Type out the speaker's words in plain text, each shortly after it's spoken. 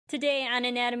Today on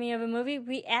Anatomy of a Movie,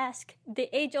 we ask the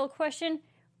age-old question,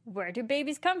 where do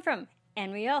babies come from?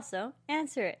 And we also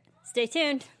answer it. Stay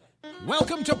tuned.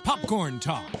 Welcome to Popcorn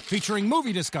Talk, featuring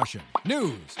movie discussion,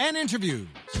 news, and interviews.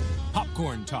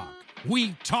 Popcorn Talk.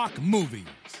 We talk movies.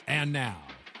 And now,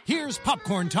 here's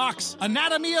Popcorn Talk's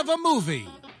Anatomy of a Movie.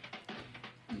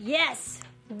 Yes!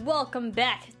 Welcome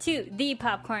back to the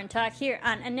Popcorn Talk here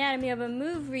on Anatomy of a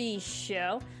Movie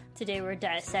show. Today we're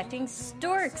dissecting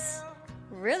Storks.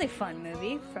 Really fun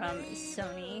movie from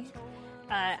Sony.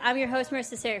 I'm your host,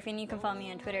 Marissa Serafini. You can follow me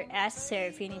on Twitter at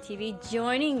SerafiniTV.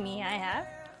 Joining me, I have...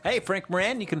 Hey, Frank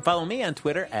Moran. You can follow me on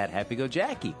Twitter at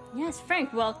HappyGoJackie. Yes,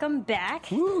 Frank, welcome back.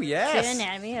 Woo, yes. To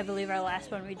Anatomy. I believe our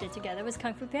last one we did together was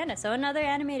Kung Fu Panda, so another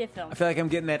animated film. I feel like I'm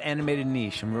getting that animated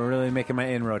niche. I'm really making my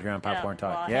inroad here on Popcorn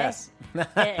Talk. Well, yes.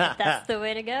 Hey, if that's the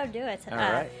way to go, do it. All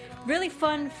right. Really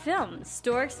fun film.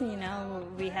 Storks, you know,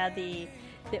 we had the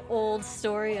old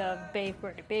story of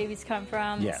where do babies come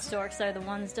from. Yes. Storks are the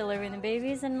ones delivering the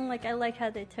babies, and I like how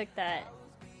they took that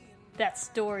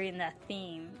story and that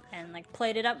theme and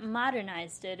played it up,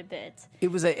 modernized it a bit. It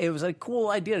was a cool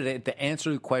idea to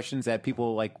answer the questions that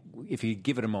people if you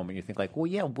give it a moment, you think well,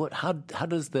 yeah, how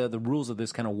does the rules of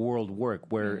this kind of world work?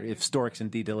 Where if storks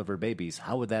indeed deliver babies,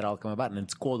 how would that all come about? And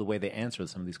it's cool the way they answer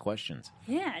some of these questions.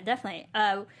 Yeah, definitely.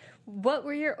 What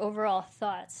were your overall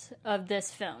thoughts of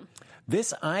this film?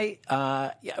 Seeing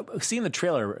the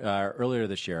trailer earlier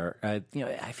this year, I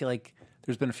feel like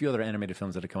there's been a few other animated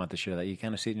films that have come out this year that you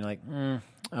kind of see it and you're like,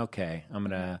 okay, I'm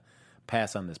going to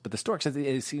pass on this. But the Storks,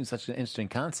 it seems such an interesting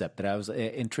concept that I was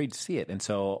intrigued to see it. And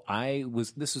so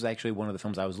this was actually one of the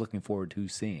films I was looking forward to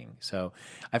seeing. So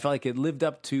I felt like it lived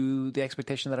up to the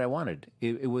expectation that I wanted.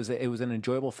 It was an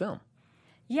enjoyable film.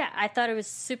 Yeah, I thought it was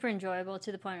super enjoyable to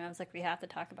the point where I was like, we have to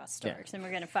talk about storks, and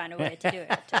we're going to find a way to do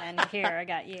it. And here I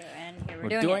got you, and here we're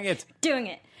doing it. Doing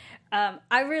it.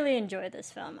 I really enjoyed this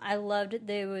film. I loved it.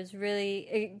 It was really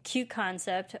a cute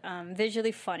concept,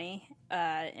 visually funny,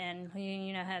 and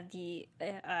have the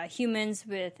humans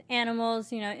with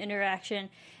animals, interaction,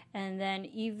 and then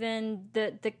even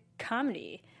the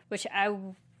comedy, which I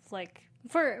like.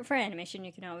 For animation,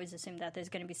 you can always assume that there's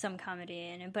going to be some comedy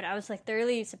in it, but I was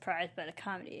thoroughly surprised by the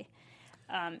comedy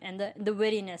and the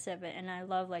wittiness of it. And I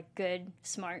love good,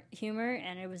 smart humor,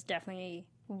 and it was definitely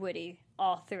witty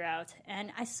all throughout.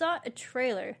 And I saw a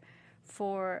trailer a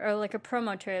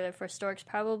promo trailer for Storks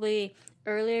probably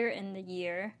earlier in the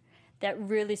year that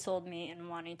really sold me in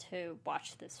wanting to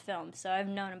watch this film. So I've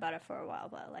known about it for a while,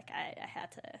 but I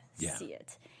had to see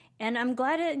it. And I'm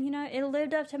glad it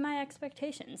lived up to my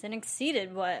expectations and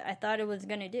exceeded what I thought it was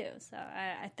going to do. So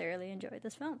I thoroughly enjoyed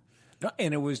this film.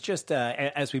 And it was just,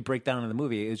 as we break down in the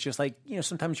movie, it's just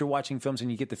sometimes you're watching films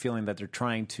and you get the feeling that they're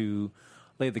trying to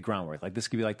lay the groundwork. This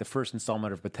could be the first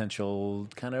installment of potential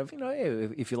kind of, hey,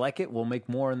 if you like it, we'll make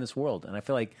more in this world. And I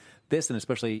feel like this, and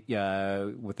especially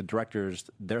with the directors,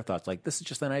 their thoughts, this is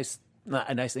just a nice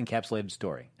encapsulated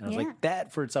story. And I was like,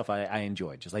 that for itself, I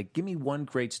enjoyed. Just give me one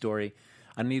great story.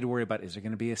 I don't need to worry about, is there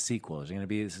going to be a sequel? Is there going to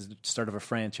be the start of a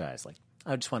franchise?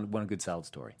 I just want one good, solid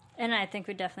story. And I think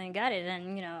we definitely got it.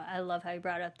 And, I love how you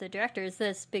brought up the directors.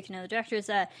 Speaking of the directors,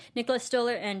 Nicholas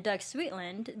Stoller and Doug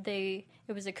Sweetland,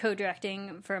 it was a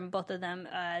co-directing from both of them,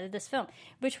 this film,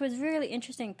 which was really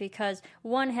interesting because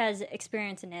one has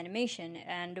experience in animation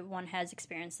and one has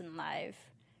experience in live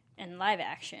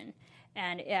action.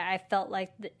 And I felt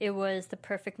like it was the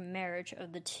perfect marriage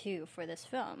of the two for this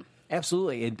film.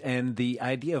 Absolutely. And the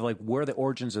idea of where the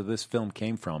origins of this film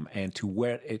came from and to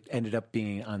where it ended up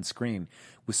being on screen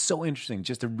was so interesting,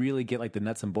 just to really get the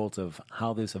nuts and bolts of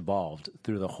how this evolved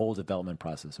through the whole development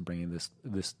process of bringing this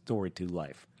story to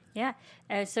life. Yeah.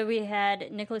 So we had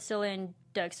Nicholas Stoller and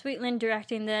Doug Sweetland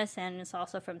directing this, and it's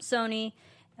also from Sony.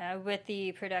 With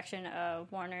the production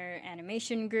of Warner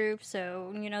Animation Group.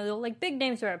 So, the big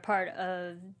names were a part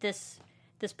of this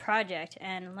project.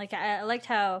 And I liked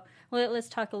how, let's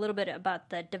talk a little bit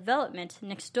about the development.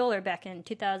 Nick Stoller back in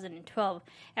 2012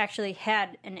 actually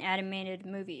had an animated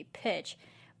movie pitch,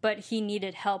 but he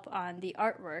needed help on the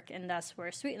artwork, and that's where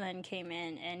Sweetland came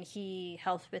in, and he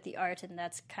helped with the art, and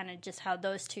that's kind of just how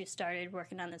those two started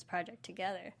working on this project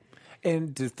together.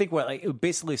 And to think it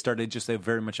basically started just a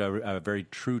very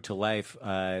true to life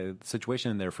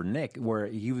situation in there for Nick, where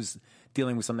he was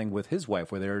dealing with something with his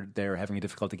wife, where they're having a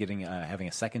difficulty having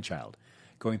a second child,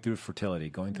 going through fertility,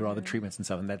 going through all the treatments and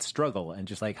stuff, and that struggle, and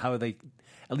just how at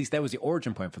least that was the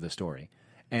origin point for the story.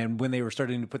 And when they were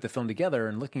starting to put the film together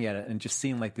and looking at it and just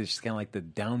seeing this kind of the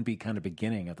downbeat kind of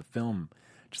beginning of the film,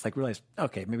 just realized,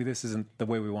 okay, maybe this isn't the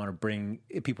way we want to bring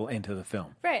people into the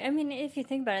film. Right. I mean, if you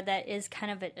think about it, that is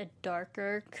kind of a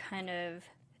darker kind of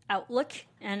outlook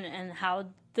and how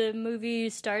the movie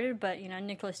started, but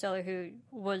Nicholas Stoller, who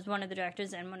was one of the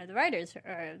directors and one of the writers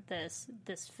of this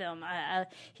film,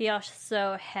 he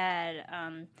also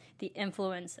had the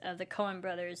influence of the Coen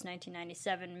Brothers'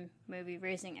 1997 movie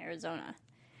Raising Arizona.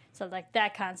 So, like,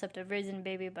 that concept of raising a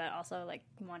baby, but also, like,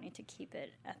 wanting to keep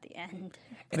it at the end.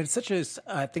 And it's such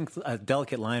I think, a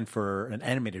delicate line for an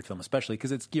animated film, especially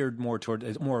because it's geared more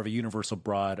toward more of a universal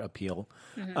broad appeal.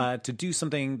 To do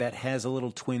something that has a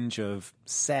little twinge of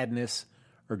sadness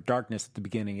or darkness at the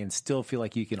beginning and still feel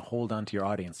like you can hold on to your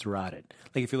audience throughout it.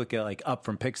 Like, if you look at, like, Up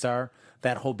from Pixar,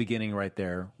 that whole beginning right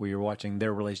there where you're watching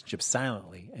their relationship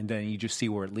silently and then you just see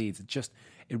where it leads.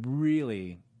 It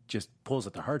really just pulls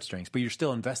at the heartstrings, but you're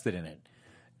still invested in it.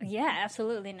 Yeah,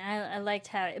 absolutely. And I liked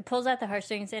how it pulls out the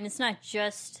heartstrings, and it's not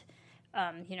just,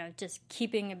 just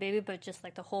keeping a baby, but just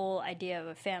like the whole idea of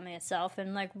a family itself,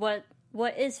 and like what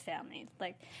is family?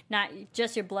 Like, not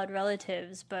just your blood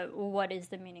relatives, but what is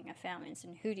the meaning of families,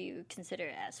 and who do you consider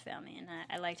as family? And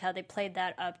I liked how they played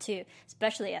that up too,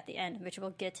 especially at the end, which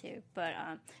we'll get to. But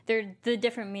they're the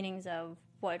different meanings of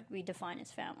what we define as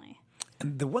family.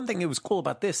 And the one thing that was cool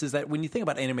about this is that when you think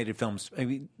about animated films, I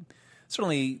mean,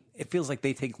 certainly it feels like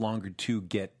they take longer to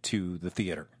get to the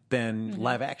theater than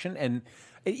live action. And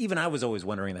even I was always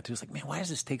wondering that too. It's like, man, why does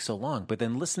this take so long? But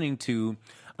then listening to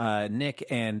Nick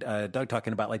and Doug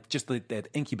talking about like just the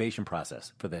incubation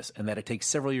process for this, and that it takes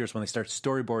several years when they start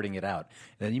storyboarding it out.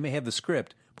 And then you may have the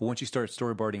script, but once you start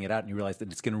storyboarding it out and you realize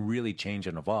that it's going to really change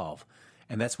and evolve.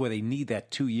 And that's why they need that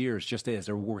 2 years just as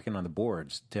they're working on the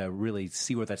boards to really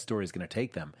see where that story is going to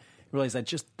take them. You realize that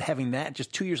just having that,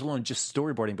 just 2 years alone, just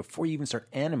storyboarding before you even start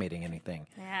animating anything,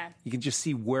 you can just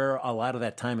see where a lot of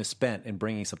that time is spent in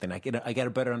bringing something. I got a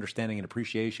better understanding and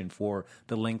appreciation for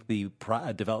the lengthy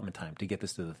development time to get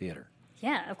this to the theater.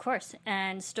 Yeah, of course.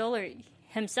 And Stoller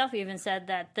himself even said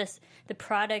that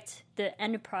the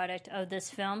end product of this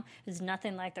film is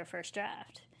nothing like their first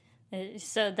draft.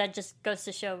 So that just goes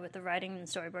to show with the writing and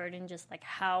storyboard and just like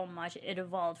how much it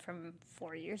evolved from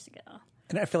 4 years ago.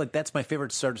 And I feel like that's my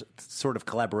favorite sort of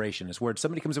collaboration is where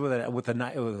somebody comes up with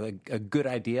a good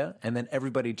idea and then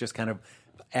everybody just kind of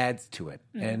adds to it.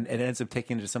 And it ends up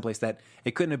taking it to someplace that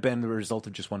it couldn't have been the result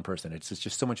of just one person. It's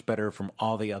just so much better from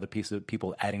all the other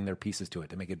people adding their pieces to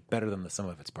it to make it better than the sum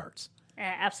of its parts.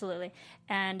 Absolutely.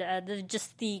 And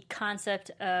just the concept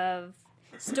of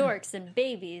storks and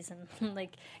babies and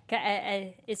like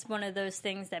it's one of those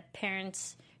things that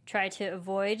parents try to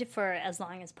avoid for as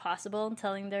long as possible,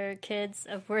 telling their kids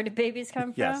of where do babies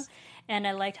come from. And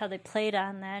I liked how they played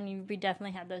on that, and we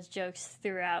definitely had those jokes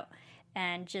throughout.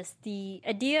 And just the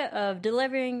idea of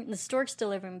the storks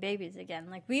delivering babies again,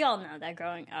 like we all know that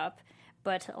growing up,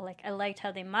 but like I liked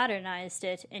how they modernized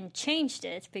it and changed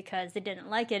it because they didn't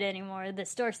like it anymore. The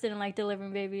storks didn't like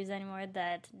delivering babies anymore,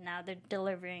 that now they're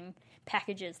delivering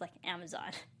packages like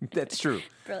Amazon. That's true.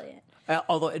 Brilliant.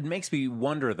 Although it makes me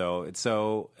wonder, though,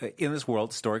 so in this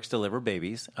world, storks deliver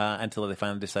babies until they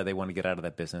finally decide they want to get out of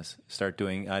that business, start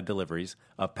doing deliveries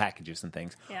of packages and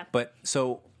things. Yeah. But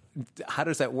so how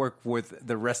does that work with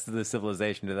the rest of the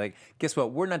civilization? They're like, guess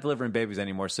what? We're not delivering babies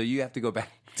anymore, so you have to go back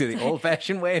to the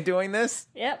old-fashioned way of doing this?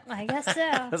 Yep, I guess so.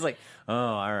 I was like, oh,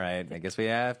 all right. I guess we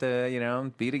have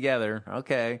to, be together.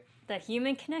 Okay. The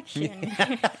human connection.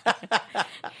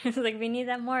 It's like we need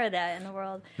that more of that in the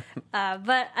world.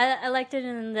 But I liked it,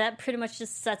 and that pretty much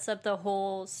just sets up the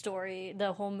whole story,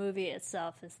 the whole movie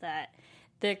itself, is that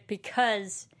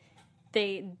because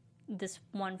this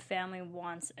one family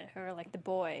wants, or like the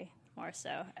boy more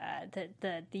so,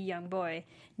 the young boy,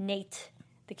 Nate,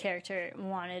 the character,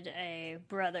 wanted a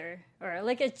brother, or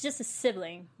like it's just a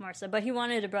sibling more so, but he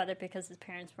wanted a brother because his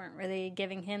parents weren't really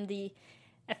giving him the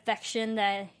affection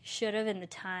that should have in the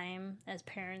time as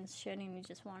parents should, and he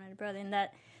just wanted a brother, and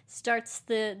that starts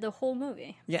the whole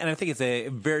movie. Yeah, and I think it's a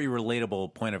very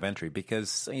relatable point of entry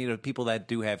because people that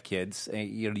do have kids,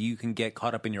 you can get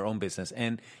caught up in your own business,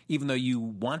 and even though you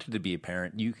wanted to be a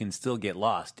parent, you can still get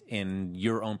lost in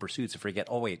your own pursuits and forget,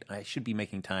 oh wait, I should be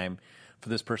making time for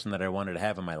this person that I wanted to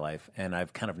have in my life, and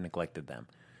I've kind of neglected them.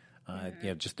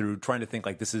 Just through trying to think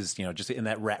like this is just in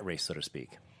that rat race, so to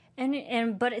speak.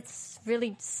 But it's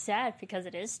really sad because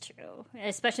it is true,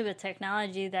 especially with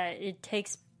technology, that it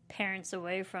takes parents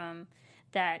away from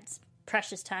that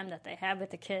precious time that they have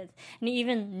with the kids. And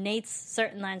even Nate's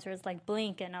certain lines where it's like,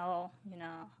 blink and I'll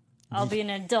be an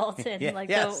adult, and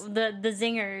the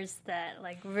zingers that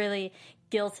like really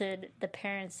guilted the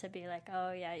parents to be like,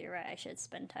 oh yeah, you're right, I should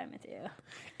spend time with you.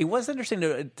 It was interesting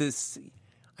to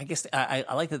I guess I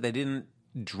like that they didn't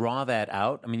draw that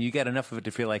out. I mean, you get enough of it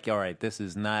to feel like, all right, this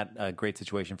is not a great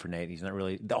situation for Nate. He's not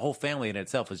really, the whole family in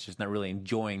itself is just not really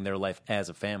enjoying their life as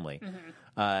a family.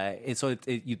 And so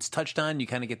it's touched on, you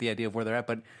kind of get the idea of where they're at,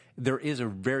 but there is a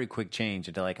very quick change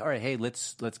into like, all right, hey,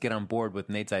 let's get on board with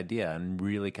Nate's idea and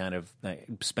really kind of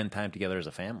spend time together as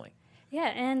a family. Yeah,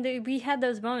 and we had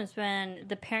those moments when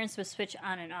the parents would switch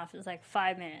on and off. It was like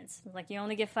 5 minutes. Like, you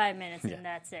only get 5 minutes, and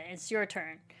that's it. It's your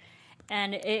turn.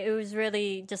 And it was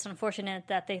really just unfortunate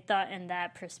that they thought in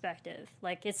that perspective.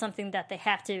 Like, it's something that they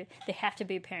have to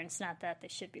be parents, not that they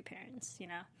should be parents, you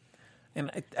know?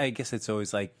 And I guess it's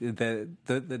always like the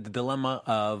dilemma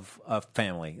of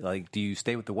family. Like, do you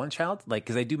stay with the one child? Like,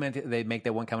 because they make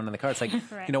that one comment on the card. It's like,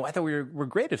 right. You know, I thought we're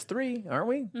great as 3, aren't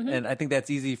we? And I think that's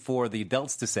easy for the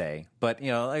adults to say. But,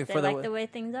 you know, like they like the way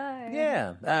things are.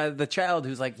 Yeah. The child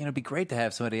who's like, you know, it'd be great to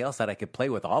have somebody else that I could play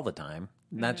with all the time.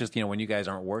 Not just, you know, when you guys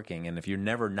aren't working. And if you're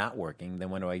never not working,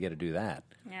 then when do I get to do that?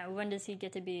 Yeah, when does he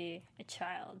get to be a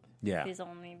child? Yeah. If he's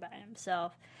only by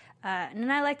himself. And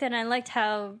I liked that. And I liked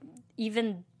how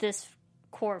even this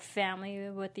core family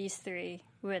with these 3,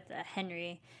 with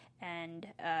Henry and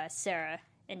Sarah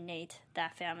and Nate,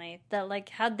 that family, that like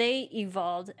how they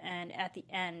evolved, and at the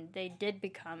end they did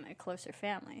become a closer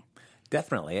family.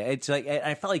 Definitely. It's like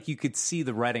I felt like you could see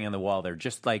the writing on the wall there.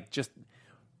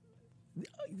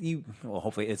 Well,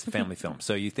 hopefully it's a family film,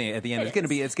 so you think at the end it's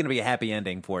going to be a happy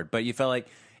ending for it. But you felt like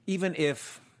even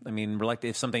if, I mean,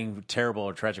 if something terrible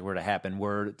or tragic were to happen,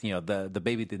 where, you know, the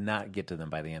baby did not get to them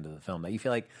by the end of the film, that you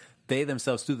feel like they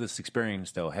themselves through this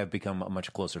experience though have become a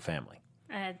much closer family.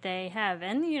 They have,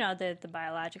 and you know, the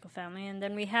biological family, and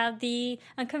then we have the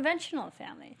unconventional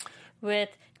family with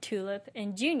Tulip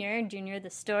and Junior the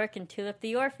stork and Tulip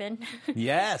the orphan.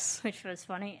 Yes. Which was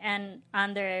funny. And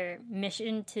on their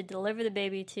mission to deliver the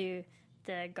baby to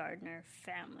the Gardner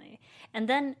family. And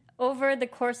then over the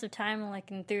course of time, like,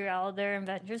 and through all their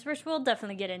adventures, which we'll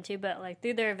definitely get into, but like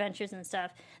through their adventures and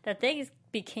stuff, that they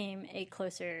became a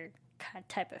closer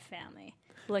type of family,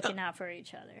 looking out for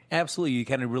each other. Absolutely. You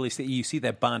kind of really see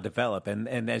that bond develop.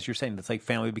 And as you're saying, it's like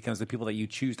family becomes the people that you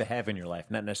choose to have in your life,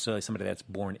 not necessarily somebody that's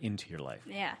born into your life.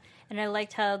 Yeah. And I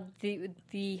liked how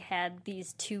we had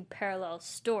these 2 parallel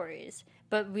stories,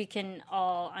 but we can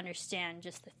all understand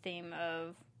just the theme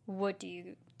of what do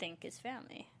you think is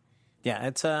family. Yeah,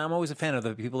 it's. I'm always a fan of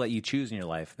the people that you choose in your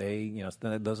life. They, you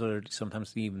know, those are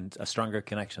sometimes even a stronger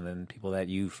connection than people that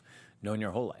you've known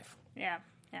your whole life. Yeah.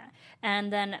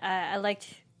 And then I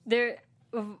liked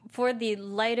for the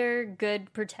lighter,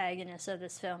 good protagonist of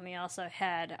this film, we also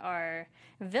had our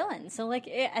villains. So, like,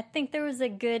 I think there was a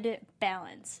good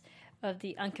balance of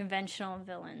the unconventional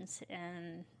villains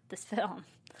in this film.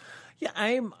 Yeah,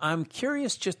 I'm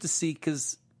curious just to see,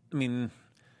 because, I mean,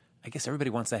 I guess everybody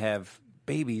wants to have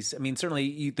babies. I mean,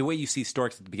 certainly the way you see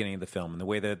storks at the beginning of the film and the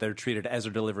way that they're treated as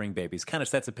they're delivering babies kind of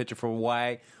sets a picture for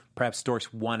why perhaps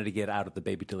storks wanted to get out of the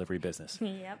baby delivery business.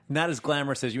 Yep. Not as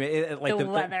glamorous as you like the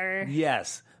weather.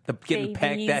 Yes. The getting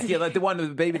pecked. Like the one with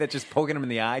the baby that's just poking him in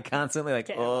the eye constantly. Like,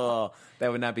 oh,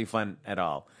 that would not be fun at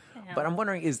all. Yeah. But I'm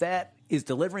wondering, is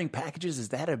delivering packages, is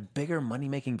that a bigger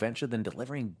money-making venture than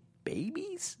delivering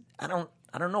babies? I don't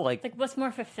know. Like what's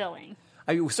more fulfilling?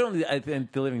 I mean, certainly, I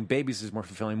think delivering babies is more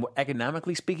fulfilling. More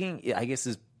economically speaking, I guess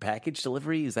is package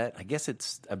delivery. Is that? I guess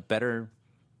it's a better.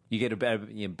 You get a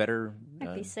better.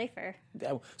 Might be safer.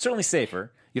 Certainly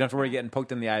safer. You don't have to worry getting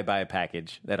poked in the eye by a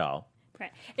package at all.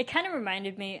 Right. It kind of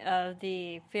reminded me of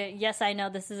yes, I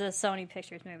know this is a Sony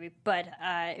Pictures movie, but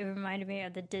it reminded me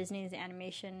of the Disney's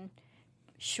animation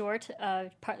short,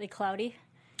 Partly Cloudy.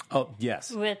 Oh,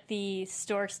 yes. With the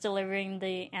storks delivering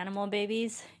the animal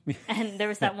babies. And there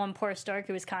was that one poor stork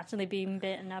who was constantly being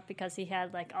bitten up because he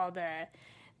had, like, all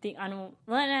well,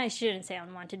 I shouldn't say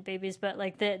unwanted babies, but,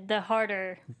 like, the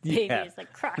harder babies,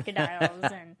 like crocodiles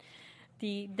and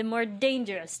the more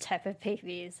dangerous type of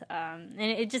babies. And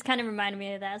it just kind of reminded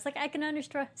me of that. It's like, I can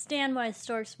understand why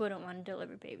storks wouldn't want to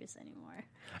deliver babies anymore.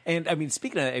 And, I mean,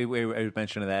 speaking of, I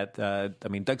mentioned that, I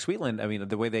mean, Doug Sweetland, I mean,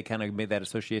 the way they kind of made that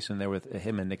association there with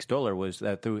him and Nick Stoller was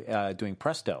through doing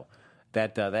Presto,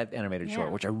 that animated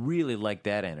short, which I really liked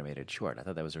that animated short. I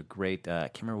thought that was a great, I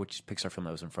can't remember which Pixar film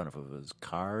that was in front of it. It was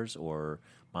Cars or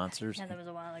Monsters? Yeah, that was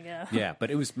a while ago. Yeah, but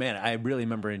it was, man, I really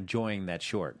remember enjoying that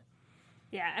short.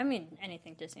 Yeah, I mean,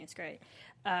 anything Disney is great.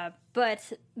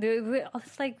 But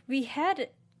it's like we had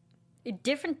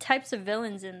different types of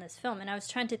villains in this film, and I was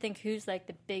trying to think who's like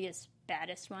the biggest,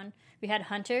 baddest one. We had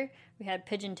Hunter, we had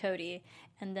Pigeon Toady,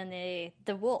 and then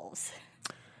the wolves.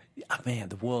 Oh, man,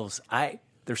 the wolves.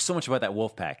 there's so much about that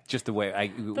wolf pack. Just the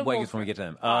way when we get to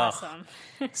them. Awesome.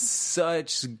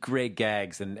 Such great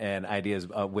gags and ideas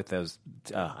with those.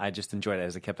 I just enjoyed it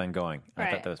as it kept on going.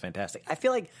 I thought that was fantastic. I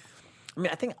feel like,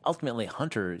 I think ultimately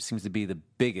Hunter seems to be the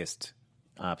biggest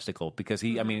obstacle because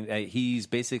he's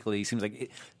basically, seems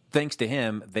like thanks to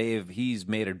him, he's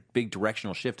made a big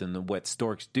directional shift in what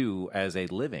storks do as a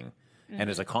living. And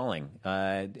as a calling,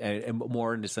 and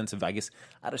more in the sense of, I guess,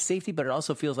 out of safety, but it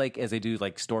also feels like as they do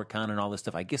like StorkCon and all this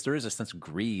stuff, I guess there is a sense of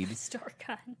greed.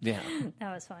 StorkCon. Yeah.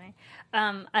 That was funny.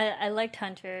 I liked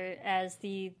Hunter as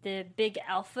the big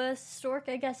alpha stork,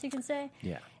 I guess you can say.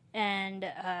 Yeah. And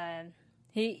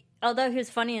although he was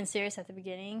funny and serious at the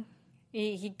beginning,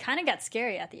 he kind of got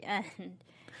scary at the end.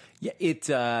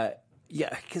 Yeah,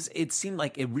 yeah, because it seemed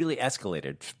like it really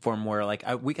escalated from where, like,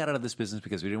 we got out of this business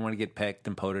because we didn't want to get pecked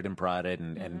and poded and prodded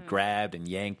and grabbed and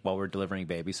yanked while we're delivering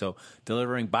babies. So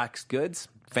delivering boxed goods,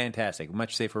 fantastic.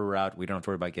 Much safer route. We don't have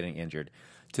to worry about getting injured.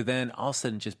 To then all of a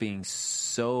sudden just being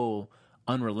so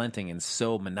unrelenting and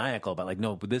so maniacal about, like,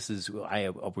 no, but this is,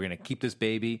 we're going to keep this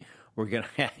baby. We're going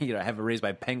to have it raised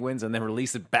by penguins and then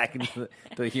release it back into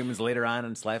the humans later on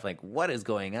in its life. Like, what is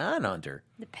going on, Hunter?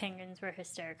 The penguins were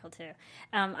hysterical, too.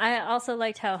 I also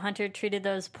liked how Hunter treated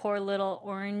those poor little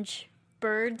orange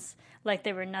birds like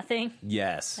they were nothing.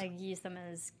 Yes. Like, used them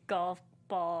as golf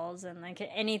balls and, like,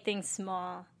 anything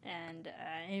small. And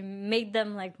it made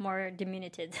them, like, more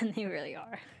diminutive than they really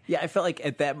are. Yeah, I felt like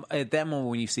at that moment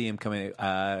when you see him coming,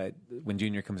 when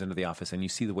Junior comes into the office and you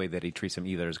see the way that he treats him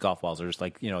either as golf balls or as,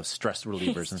 like, stress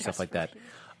relievers and stuff like that,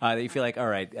 you feel like, all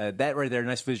right, that right there,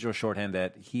 nice visual shorthand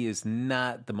that he is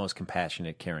not the most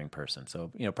compassionate, caring person.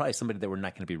 So, probably somebody that we're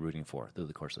not going to be rooting for through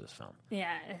the course of this film.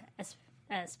 Yeah,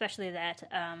 especially that.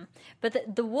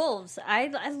 But the wolves, I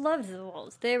loved the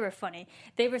wolves. They were funny.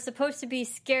 They were supposed to be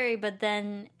scary, but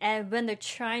then when they're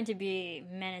trying to be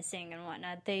menacing and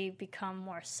whatnot, they become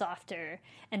more softer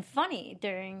and funny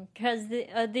because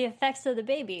the effects of the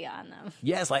baby on them.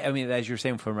 Yes, as you're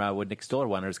saying from what Nick Stoller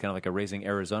wanted, it's kind of like a Raising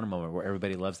Arizona moment where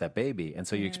everybody loves that baby. And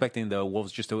so you're expecting the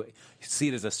wolves just to see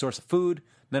it as a source of food.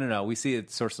 No. We see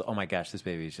it source of, oh my gosh, this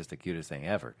baby is just the cutest thing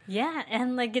ever. Yeah,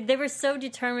 and like they were so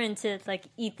determined to like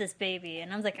eat this baby,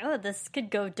 and I was like, oh, this could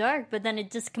go dark, but then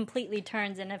it just completely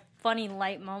turns in a funny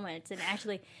light moment and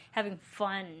actually having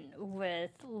fun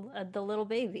with the little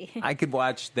baby. I could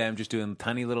watch them just doing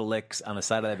tiny little licks on the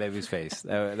side of that baby's face.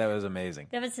 That was amazing.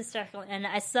 That was hysterical, and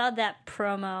I saw that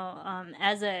promo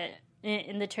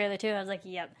in the trailer too. I was like,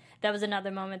 yep. That was another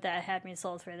moment that had me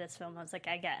sold for this film. I was like,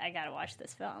 I got to watch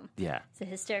this film. Yeah. It's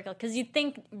hysterical. Because you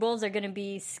think wolves are going to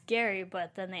be scary,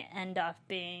 but then they end up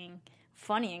being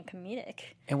funny and comedic.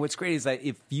 And what's great is that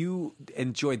if you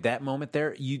enjoyed that moment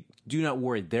there, you do not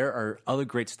worry. There are other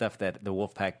great stuff that the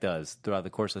Wolfpack does throughout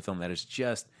the course of the film that is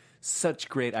just such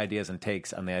great ideas and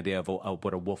takes on the idea of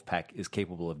what a wolf pack is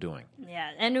capable of doing. Yeah,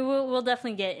 and we'll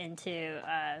definitely get into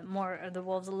more of the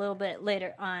wolves a little bit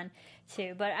later on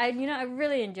too. But I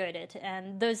really enjoyed it,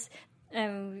 and those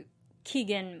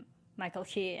Keegan Michael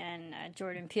Key and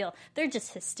Jordan Peele, they're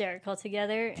just hysterical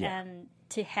together, and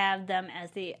to have them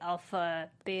as the alpha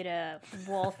beta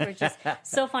wolf were just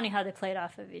so funny how they played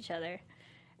off of each other.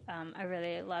 I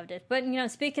really loved it. But,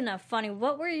 speaking of funny,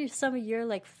 what were some of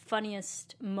your,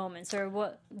 funniest moments or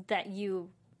what that you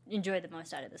enjoyed the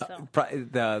most out of this film?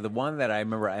 The one that I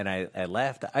remember, and I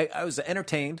laughed, I was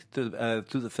entertained through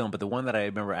the film, but the one that I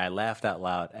remember I laughed out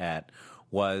loud at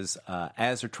was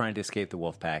as they're trying to escape the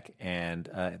wolf pack, and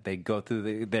they're going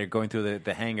through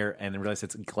the hangar and then realize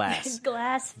it's glass.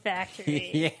 Glass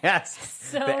factory. Yes.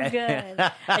 So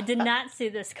good. I did not see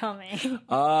this coming.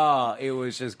 Oh, it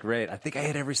was just great. I think I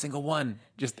hit every single one.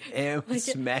 Just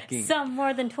smacking. Some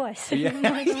more than twice. Yeah.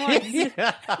 More than once.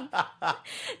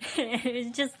 It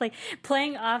was just like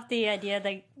playing off the idea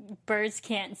that birds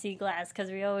can't see glass because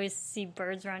we always see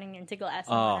birds running into glass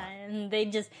and they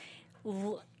just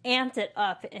amped it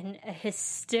up in a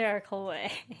hysterical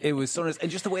way. It was so nice.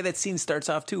 And just the way that scene starts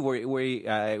off, too, where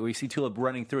you see Tulip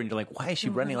running through, and you're like, why is she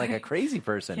running like a crazy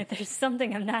person? Yeah, there's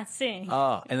something I'm not seeing.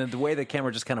 Oh, and then the way the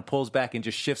camera just kind of pulls back and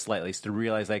just shifts slightly to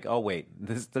realize, like, oh, wait,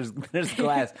 there's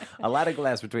glass, a lot of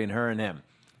glass between her and him.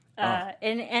 And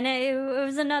it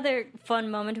was another fun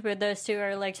moment where those two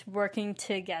are, working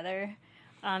together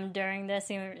during this,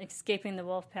 escaping the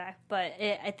wolf pack. But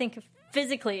I think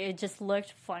physically, it just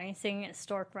looked funny seeing a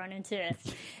stork run into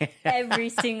every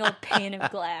single pane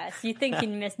of glass. You think he'd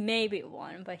miss maybe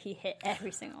one, but he hit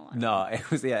every single one. No,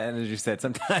 it was, and as you said,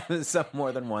 sometimes some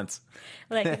more than once.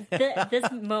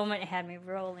 This moment had me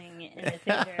rolling in the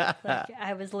theater.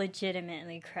 I was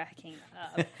legitimately cracking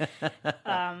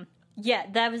up. Yeah,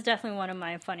 that was definitely one of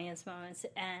my funniest moments,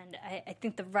 and I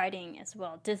think the writing as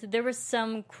well. There were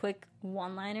some quick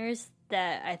one-liners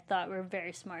that I thought were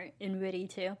very smart and witty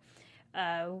too.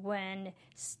 When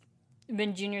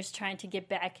Junior's trying to get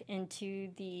back into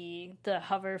the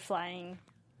hover flying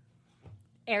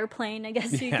airplane, I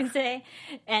guess you can say,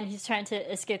 and he's trying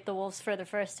to escape the wolves for the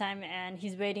first time, and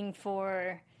he's waiting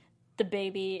for the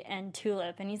baby and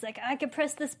Tulip, and he's like, I could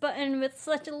press this button with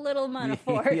such a little amount of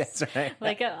force. That's right.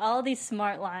 Like all these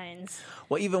smart lines.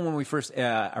 Well, even when we first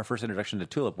our first introduction to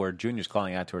Tulip, where Junior's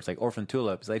calling out to her, it's like, Orphan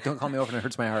Tulip. It's like, don't call me Orphan, it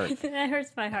hurts my heart. That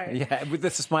hurts my heart. Yeah, with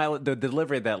the smile, the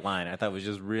delivery of that line, I thought was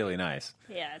just really nice.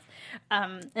 Yeah.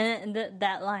 And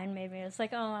that line made me, it's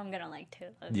like, oh, I'm going to like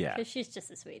Tulip. Yeah. Because she's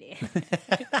just a sweetie.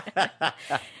 But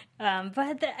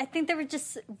I think there were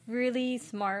just really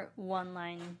smart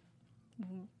one-line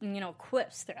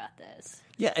quips throughout this.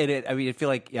 Yeah, I mean, I feel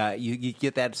like you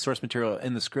get that source material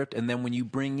in the script, and then when you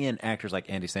bring in actors like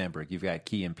Andy Samberg, you've got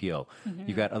Key and Peele,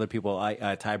 you've got other people,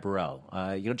 Ty Burrell,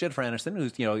 Jennifer Aniston,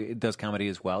 who does comedy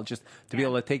as well, just to be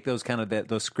able to take those kind of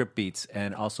those script beats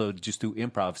and also just do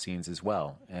improv scenes as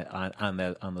well on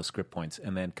those script points,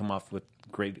 and then come off with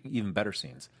great, even better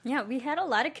scenes. Yeah, we had a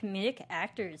lot of comedic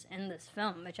actors in this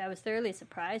film, which I was thoroughly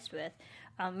surprised with.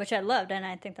 Which I loved, and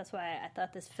I think that's why I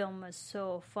thought this film was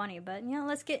so funny. But,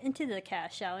 let's get into the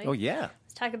cast, shall we? Oh, yeah.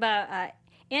 Let's talk about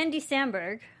Andy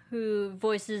Samberg, who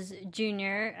voices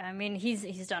Junior. I mean,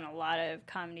 he's done a lot of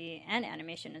comedy and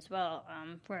animation as well,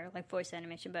 for, like, voice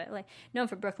animation, but, like, known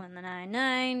for Brooklyn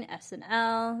Nine-Nine,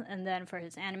 SNL, and then for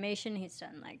his animation, he's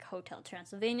done, like, Hotel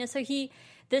Transylvania. So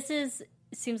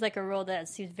seems like a role that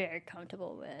he's very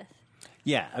comfortable with.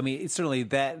 Yeah, I mean, it's certainly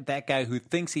that guy who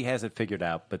thinks he has it figured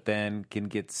out, but then can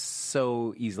get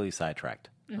so easily sidetracked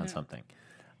on something.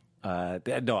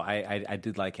 No, I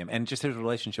did like him. And just his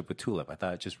relationship with Tulip, I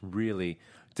thought just really,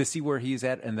 to see where he's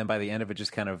at, and then by the end of it,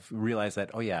 just kind of realize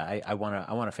that, oh yeah, I want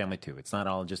a family too. It's not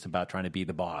all just about trying to be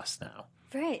the boss now.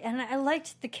 Right, and I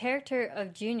liked the character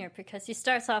of Junior because he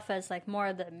starts off as like more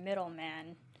of the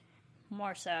middleman,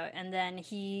 more so, and then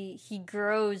he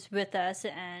grows with us,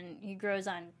 and he grows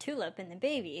on Tulip and the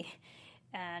baby,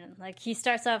 and like he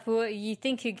starts off, you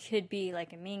think he could be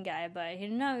like a mean guy, but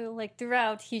like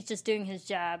throughout he's just doing his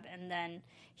job, and then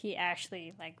he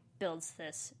actually like builds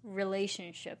this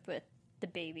relationship with the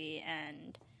baby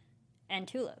and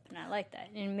Tulip, and I like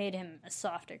that. It made him a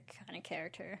softer kind of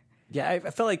character. Yeah, I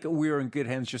felt like we were in good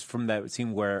hands just from that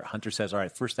scene where Hunter says, all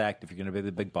right, first act, if you're going to be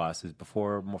the big boss, is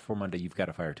before Monday, you've got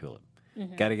to fire Tulip.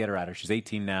 Got to get her out of here. She's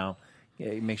 18 now.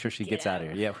 Yeah, make sure she gets out of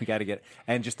here. Yeah, we got to get.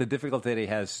 And just the difficulty that he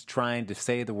has trying to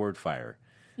say the word fire,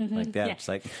 like that. Yeah. It's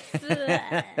like, it's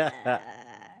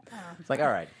like,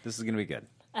 all right, this is going to be good.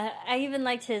 I even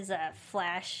liked his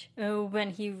flash when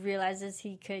he realizes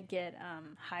he could get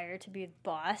hired to be the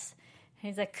boss. And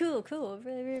he's like, cool,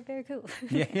 very, very, very cool.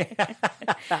 Yeah.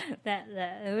 that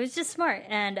it was just smart.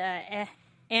 And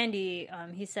Andy,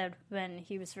 he said when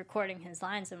he was recording his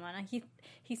lines and whatnot,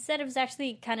 he said it was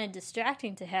actually kind of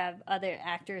distracting to have other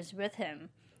actors with him,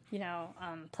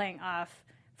 playing off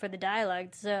for the dialogue.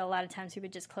 So a lot of times he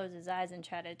would just close his eyes and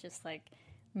try to just like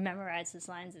memorize his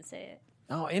lines and say it.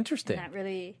 Oh, interesting. And not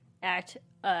really act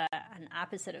an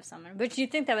opposite of someone, which you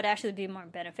think that would actually be more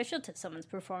beneficial to someone's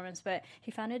performance, but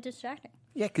he found it distracting.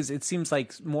 Yeah, because it seems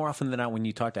like more often than not when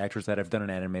you talk to actors that have done an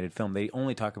animated film, they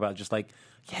only talk about just like,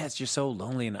 yeah, it's just so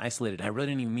lonely and isolated. I really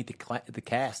didn't even meet the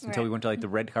cast until we went to like the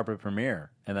red carpet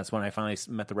premiere, and that's when I finally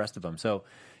met the rest of them. So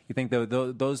you think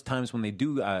those times when they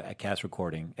do a cast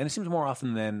recording, and it seems more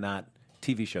often than not,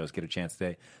 TV shows get a chance.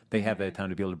 They have that time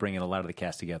to be able to bring in a lot of the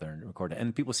cast together and record it.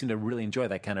 And people seem to really enjoy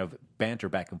that kind of banter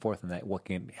back and forth and that what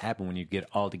can happen when you get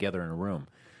all together in a room.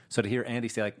 So to hear Andy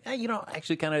say like, hey, I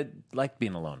actually kind of like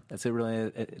being alone. It's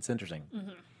interesting. Mm-hmm.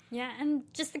 Yeah, and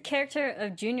just the character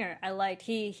of Junior, I liked.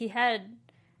 He had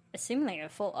seemingly a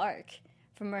full arc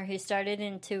from where he started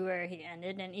into where he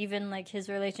ended, and even like his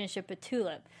relationship with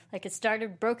Tulip. Like it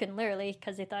started broken literally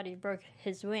because they thought he broke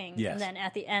his wing, and then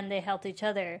at the end they helped each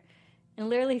other. And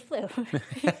literally flew.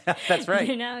 That's right.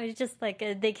 It's just like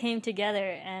they came together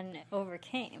and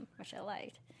overcame, which I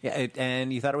liked. Yeah,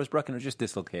 and you thought it was broken, it was just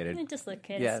dislocated. It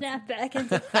dislocated, snapped back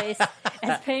into place,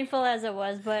 as painful as it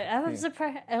was. But I was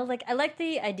surprised. I like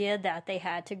the idea that they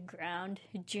had to ground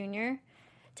Junior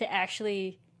to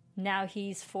actually, now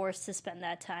he's forced to spend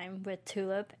that time with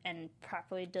Tulip and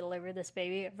properly deliver this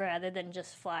baby rather than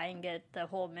just fly and get the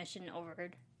whole mission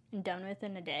over and done with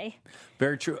in a day.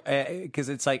 Very true. Because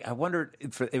it's like, I wondered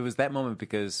if it was that moment,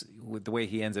 because with the way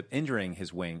he ends up injuring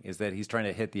his wing is that he's trying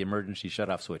to hit the emergency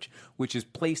shutoff switch, which is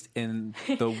placed in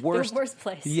the worst, the worst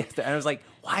place. Yes. And I was like,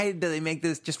 why do they make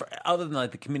this just for, other than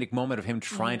like the comedic moment of him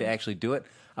trying to actually do it?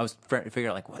 I was trying to figure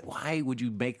out, like, why would you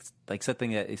make like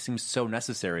something that it seems so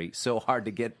necessary, so hard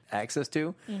to get access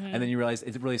to? And then you realize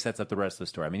it really sets up the rest of the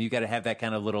story. I mean, you got to have that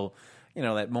kind of little,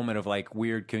 that moment of like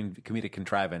weird comedic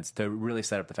contrivance to really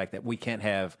set up the fact that we can't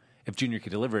have, if Junior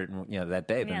could deliver it, that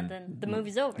day, then the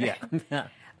movie's over. Yeah.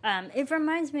 It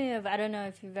reminds me of, I don't know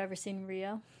if you've ever seen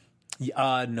Rio. No,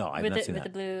 I've not seen that. With the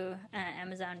blue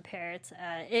Amazon parrots.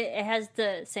 It has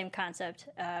the same concept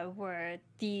where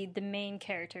the main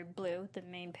character, Blue, the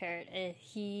main parrot,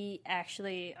 he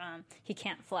actually he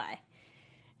can't fly.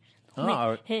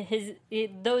 Oh.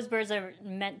 Those birds are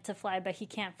meant to fly, but he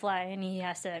can't fly, and he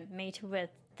has to mate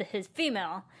with his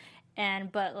female.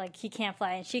 But like he can't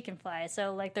fly and she can fly,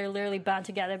 so like they're literally bound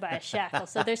together by a shackle.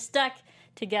 So they're stuck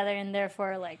together, and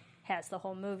therefore like has the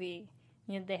whole movie.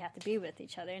 They have to be with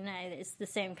each other, and it's the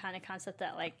same kind of concept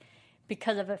that like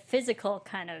because of a physical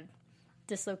kind of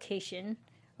dislocation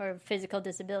or physical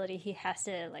disability, he has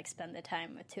to like spend the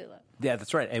time with Tulip. Yeah,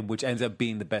 that's right, and which ends up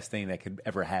being the best thing that could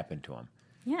ever happen to him.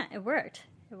 Yeah, it worked.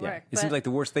 It seems like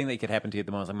the worst thing that could happen to you at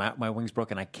the moment. Like my wing's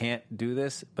broken, I can't do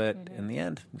this. But in the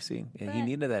end, we see he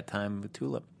needed that time with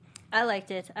Tulip. I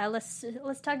liked it.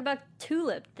 Let's talk about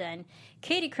Tulip then.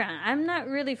 Katie Crown. I'm not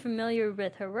really familiar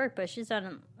with her work, but she's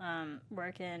done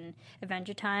work in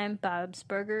Adventure Time, Bob's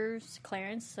Burgers,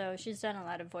 Clarence. So she's done a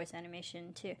lot of voice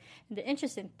animation too. And the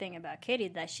interesting thing about Katie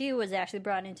is that she was actually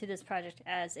brought into this project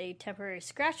as a temporary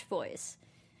scratch voice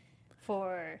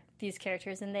for these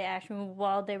characters, and they actually,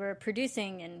 while they were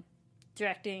producing and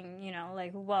directing,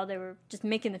 like while they were just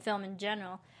making the film in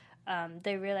general,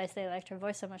 they realized they liked her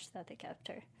voice so much that they kept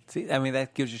her. See, I mean,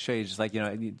 that gives you show you just like,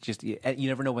 you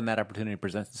never know when that opportunity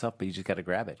presents itself, but you just got to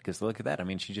grab it. Because look at that. I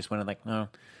mean, she just went in like, no,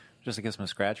 just to give some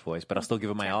scratch voice, but I'll still give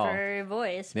it my all. Temporary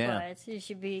voice, but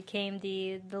she became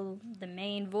the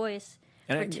main voice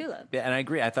for Tulip. Yeah, and I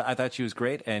agree. I thought she was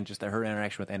great, and just her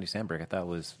interaction with Andy Samberg I thought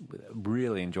was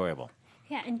really enjoyable.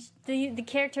 Yeah, and the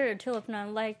character of Tulip, and I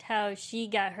liked how she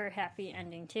got her happy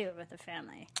ending too with the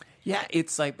family. Yeah,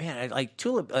 it's like, man, like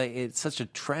Tulip, it's such a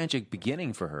tragic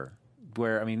beginning for her.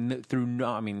 Where, I mean,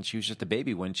 she was just a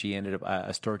baby when she ended up,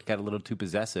 a stork got a little too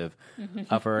possessive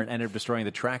of her and ended up destroying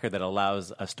the tracker that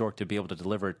allows a stork to be able to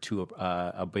deliver to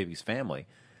a baby's family.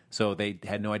 So they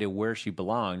had no idea where she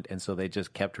belonged, and so they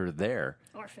just kept her there.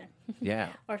 Orphan. Yeah.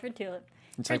 Orphan Tulip.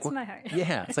 It's hurts like, my heart.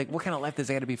 Yeah, it's like, what kind of life does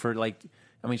that got to be for, like,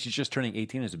 I mean, she's just turning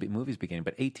 18 as the movie's beginning,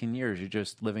 but 18 years, you're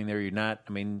just living there, you're not,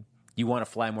 I mean, you want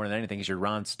to fly more than anything because you're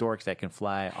Ron Storks that can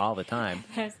fly all the time.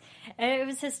 It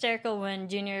was hysterical when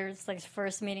Junior's like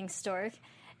first meeting Stork,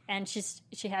 and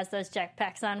she has those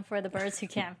jetpacks on for the birds who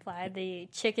can't fly, the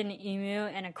chicken, emu,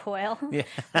 and a quail. Yeah.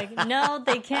 Like, no,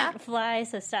 they can't fly,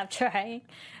 so stop trying.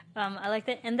 I like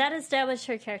that, and that established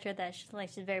her character that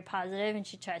she's very positive and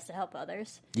she tries to help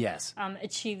others. Yes.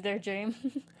 Achieve their dream.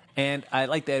 And I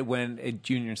like that when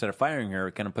Junior, instead of firing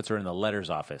her, kind of puts her in the letters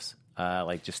office.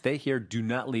 Like, just stay here, do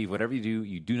not leave. Whatever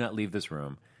you do not leave this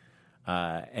room.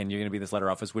 And you're going to be in this letter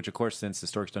office, which, of course, since the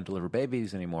storks don't deliver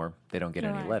babies anymore, they don't get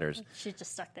any letters. She's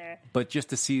just stuck there. But just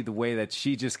to see the way that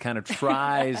she just kind of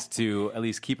tries to at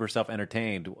least keep herself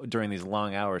entertained during these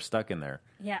long hours stuck in there.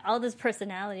 Yeah, all those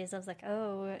personalities. I was like,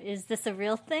 oh, is this a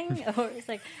real thing? Or it's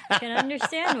like, I can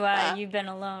understand why you've been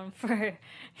alone for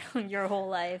your whole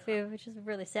life, which is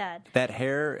really sad. That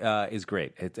hair is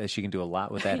great. She can do a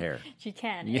lot with that hair. She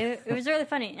can. Yeah. It was really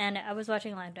funny. And I was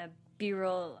watching like a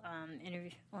B-roll interview,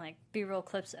 like B-roll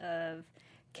clips of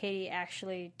Katie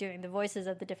actually doing the voices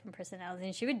of the different personalities,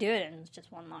 and she would do it in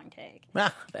just one long take.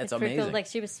 That's amazing. Cool. Like,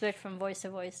 she would switch from voice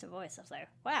to voice to voice. I was like,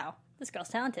 wow, this girl's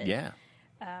talented. Yeah.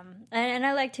 And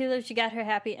I like Tulip. She got her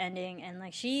happy ending, and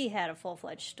like she had a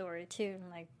full-fledged story too. And,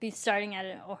 like, be starting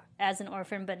as an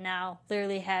orphan, but now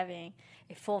literally having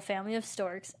a full family of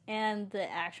storks and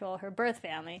her birth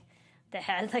family that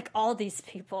had like all these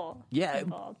people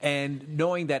involved. And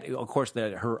knowing that, of course,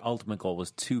 that her ultimate goal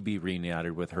was to be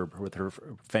reunited with her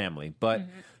family, but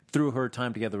through her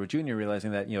time together with Junior,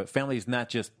 realizing that family is not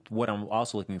just what I'm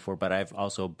also looking for, but I've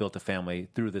also built a family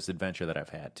through this adventure that I've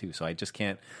had too. So I just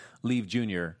can't leave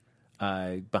Junior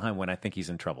behind when I think he's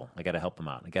in trouble. I got to help him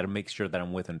out. I got to make sure that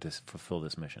I'm with him to fulfill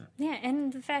this mission. Yeah,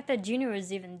 and the fact that Junior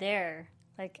was even there,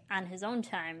 like, on his own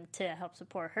time to help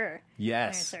support her.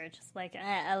 Yes. Just like,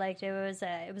 I liked it.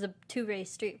 It was a two-way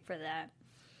street for that.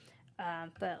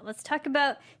 But let's talk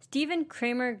about Stephen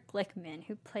Kramer Glickman,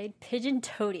 who played Pigeon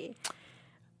Toady.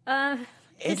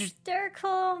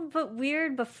 hysterical, but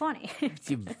weird, but funny.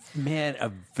 Man,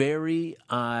 a very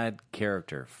odd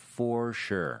character, for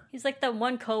sure. He's like the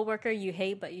one coworker you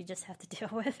hate, but you just have to deal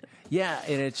with. Yeah,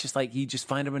 and it's just like, you just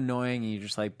find him annoying, and you're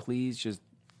just like, please just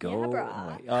go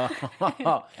away.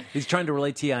 Oh, he's trying to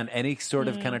relate to you on any sort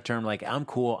of kind of term, like, I'm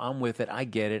cool, I'm with it, I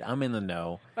get it, I'm in the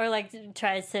know. Or like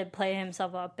tries to play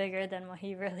himself up bigger than what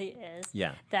he really is.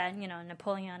 Yeah. That,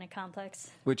 Napoleonic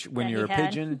complex. Which, when you're a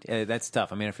pigeon, that's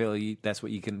tough. I mean, I feel that's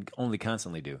what you can only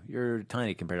constantly do. You're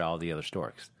tiny compared to all the other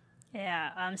storks.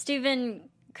 Yeah. Stephen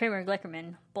Kramer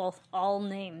Glickerman, all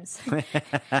names.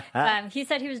 He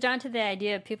said he was drawn to the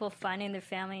idea of people finding their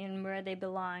family and where they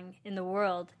belong in the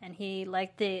world, and he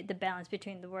liked the balance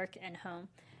between the work and home.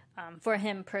 For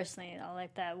him personally, I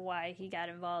like that, why he got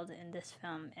involved in this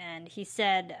film. And he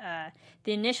said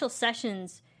the initial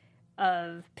sessions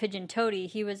of Pigeon Toady,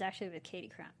 he was actually with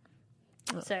Katie Crown.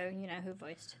 So, who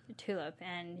voiced Tulip.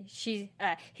 And he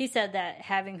said that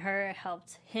having her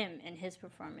helped him in his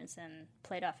performance and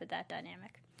played off of that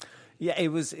dynamic. Yeah, it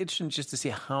was interesting just to see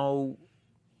how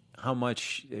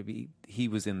much he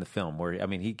was in the film. Where, I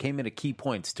mean, he came in at key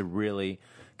points to really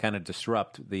kind of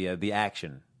disrupt the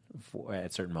action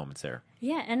at certain moments there.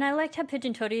 Yeah, and I liked how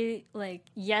Pigeon Toady, like,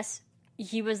 yes,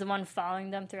 he was the one following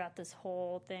them throughout this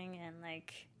whole thing and,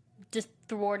 like, just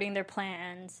thwarting their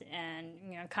plans and,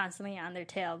 constantly on their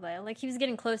tail. But, like, he was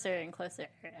getting closer and closer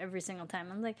every single time.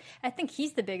 I'm like, I think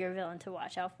he's the bigger villain to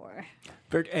watch out for.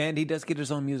 And he does get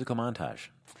his own musical montage.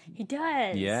 He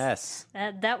does. Yes.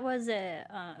 That was a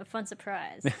fun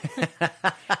surprise.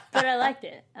 But I liked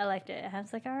it. I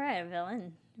was like, all right, a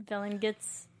villain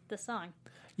gets the song.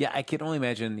 Yeah, I can only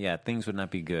imagine, things would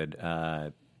not be good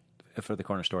for the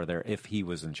corner store there if he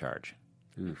was in charge.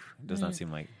 Oof, it does not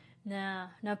seem like... No,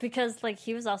 because, like,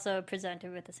 he was also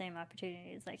presented with the same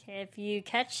opportunities. Like, hey, if you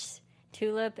catch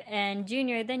Tulip and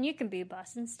Junior, then you can be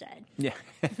boss instead. Yeah.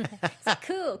 It's like,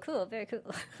 cool, very cool.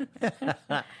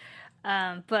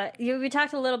 But we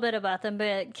talked a little bit about them,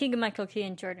 but Keegan-Michael Key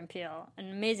and Jordan Peele, an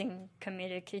amazing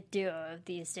comedic duo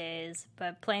these days,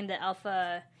 but playing the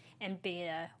alpha and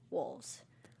beta wolves.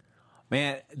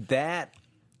 Man, that...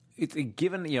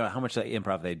 given how much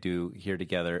improv they do here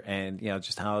together, and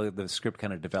just how the script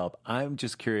kind of developed, I'm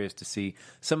just curious to see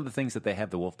some of the things that they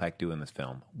have the Wolfpack do in this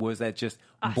film. Was that just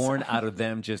born out of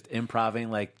them just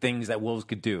improving like things that wolves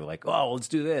could do, like, oh, let's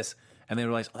do this, and they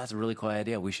realized, oh, that's a really cool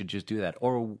idea, we should just do that?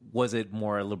 Or was it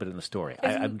more a little bit in the story?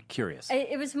 I'm curious.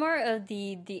 It was more of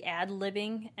the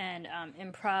ad-libbing and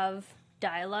improv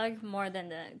dialogue more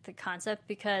than the concept,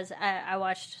 because I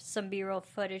watched some B-roll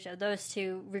footage of those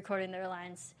two recording their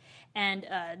lines, and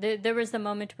there was the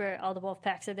moment where all the wolf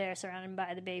packs are there surrounded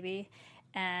by the baby,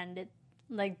 and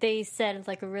like they said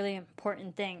like a really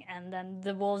important thing, and then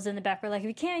the wolves in the back were like,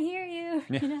 we can't hear you,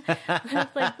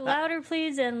 like, louder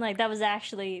please, and like that was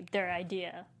actually their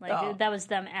idea, like that was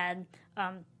them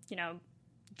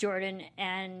Jordan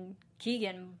and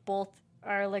Keegan both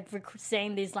are like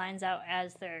saying these lines out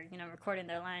as they're recording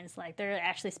their lines, like they're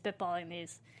actually spitballing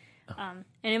these, and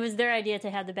it was their idea to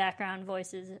have the background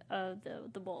voices of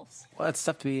the wolves. Well, it's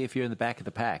tough to be if you're in the back of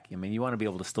the pack. I mean, you want to be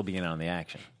able to still be in on the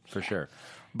action for sure.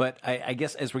 But I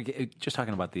guess as we're just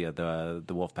talking about the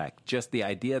wolf pack, just the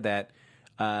idea that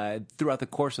throughout the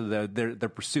course of their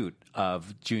pursuit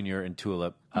of Junior and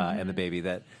Tulip and the baby,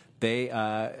 that they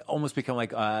almost become like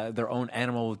their own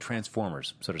animal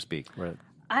transformers, so to speak. Right?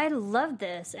 I love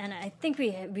this, and I think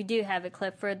we do have a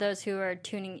clip for those who are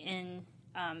tuning in.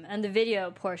 On the video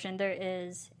portion, there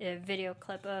is a video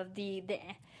clip of the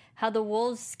how the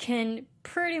wolves can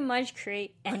pretty much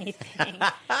create anything.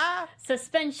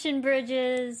 Suspension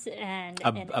bridges and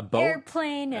a boat?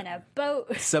 Airplane and a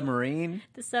boat. Submarine.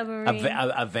 The submarine.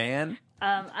 A van.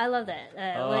 I love that.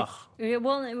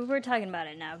 We're talking about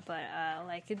it now, but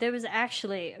there was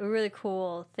actually a really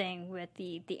cool thing with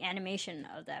the animation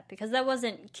of that, because that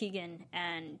wasn't Keegan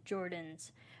and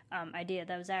Jordan's idea.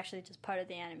 That was actually just part of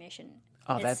the animation.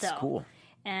 Oh, that's cool.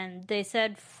 And they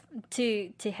said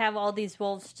to have all these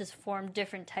wolves just form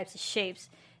different types of shapes.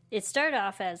 It started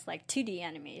off as like 2D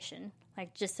animation,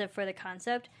 like just for the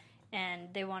concept,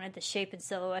 and they wanted the shape and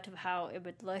silhouette of how it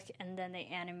would look, and then they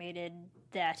animated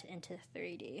that into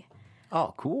 3D.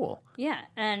 Oh, cool. Yeah,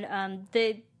 and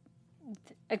they,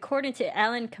 according to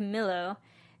Alan Camillo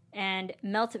and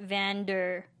Melt van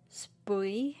der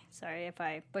Spuy, sorry if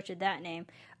I butchered that name,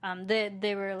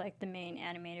 they were like the main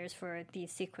animators for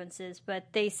these sequences, but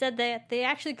they said that they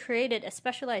actually created a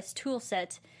specialized tool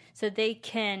set so they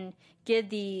can give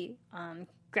the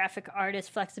graphic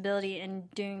artist flexibility in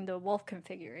doing the wolf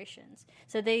configurations.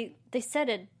 So they set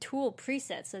a tool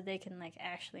preset so they can like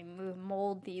actually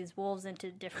mold these wolves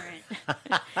into different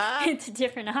into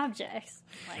different objects.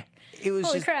 Like,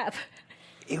 holy crap!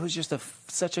 It was just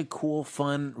such a cool,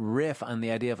 fun riff on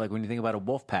the idea of like when you think about a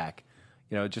wolf pack.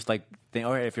 You know, just like,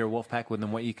 all right, if you're a wolf pack, well,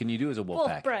 then what can you do as a wolf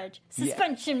pack? Bridge.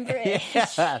 Suspension bridge.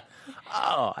 Yeah.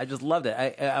 Oh, I just loved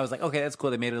it. I was like, okay, that's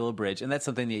cool. They made a little bridge. And that's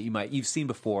something that you've seen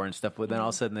before and stuff. But then all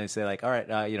of a sudden they say like, all right,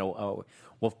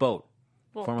 wolf boat.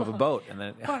 Form of a boat. And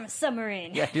then form a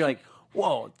submarine. Yeah, you're like,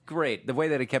 whoa, great. The way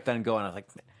that it kept on going, I was like,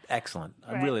 excellent.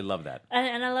 I really love that.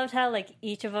 And I loved how like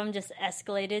each of them just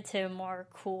escalated to a more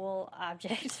cool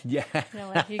object. Yeah.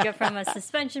 Like you go from a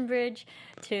suspension bridge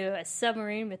to a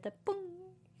submarine with a boom.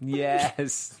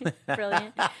 Yes.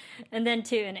 Brilliant. And then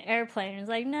to an airplane. It's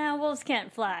like, no, wolves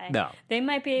can't fly. No. They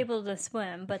might be able to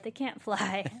swim, but they can't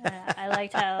fly. I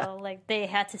liked how like they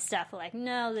had to stop. Like,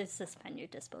 no, they suspend your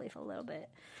disbelief a little bit.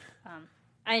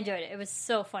 I enjoyed it. It was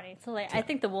so funny. So like, I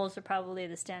think the wolves are probably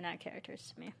the standout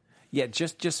characters to me. Yeah,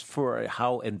 just for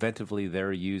how inventively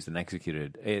they're used and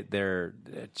executed, they're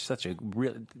just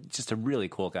a really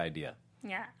cool idea.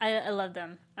 Yeah, I love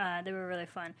them. They were really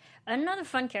fun. Another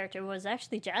fun character was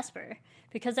actually Jasper,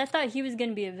 because I thought he was going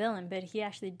to be a villain, but he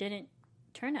actually didn't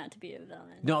turn out to be a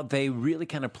villain. No, they really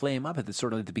kind of play him up at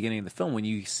the beginning of the film when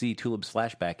you see Tulip's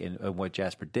flashback and what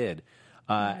Jasper did.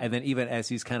 And then even as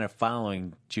he's kind of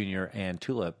following Junior and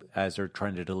Tulip as they're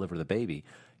trying to deliver the baby,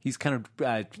 he's kind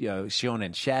of shown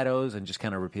in shadows and just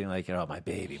kind of repeating like, my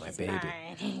baby, my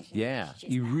baby. Yeah,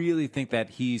 you really think that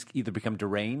he's either become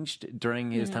deranged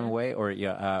during his time away, or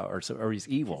he's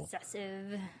evil,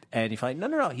 possessive. And you find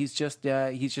no, he's just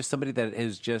somebody that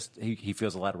is just he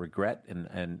feels a lot of regret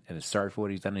and is sorry for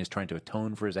what he's done. And he's trying to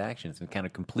atone for his actions and kind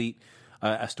of complete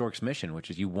a stork's mission, which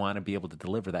is you want to be able to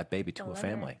deliver that baby to a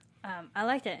family. I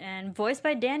liked it, and voiced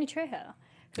by Danny Trejo,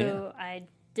 who I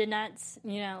did not,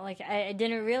 I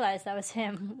didn't realize that was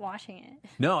him watching it.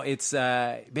 No, it's,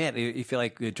 man, you feel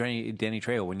like Danny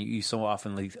Trejo, when you so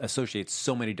often associate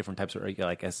so many different types of,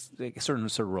 like a certain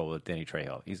sort of role with Danny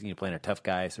Trejo. He's playing a tough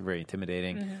guy, so very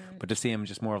intimidating. But to see him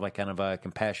just more of like kind of a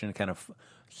compassionate, kind of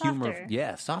humor,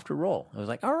 softer role. I was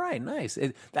like, all right, nice.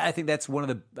 I think that's one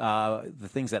of the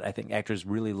things that I think actors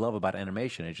really love about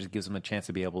animation. It just gives them a chance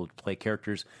to be able to play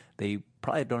characters they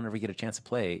probably don't ever get a chance to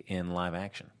play in live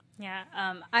action. Yeah,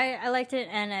 I liked it,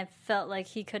 and I felt like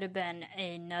he could have been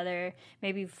another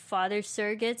maybe father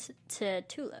surrogate to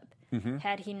Tulip,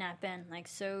 had he not been like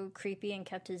so creepy and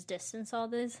kept his distance all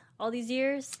these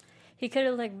years. He could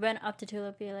have like been up to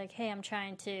Tulip, be like, "Hey, I'm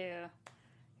trying to,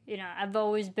 I've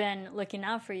always been looking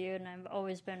out for you, and I've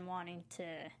always been wanting to,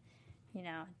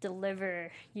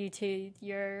 deliver you to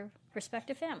your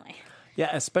respective family." Yeah,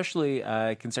 especially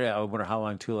considering I wonder how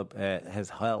long Tulip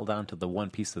has held on to the one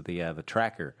piece of the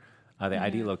tracker. The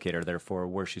ID locator there for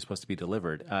where she's supposed to be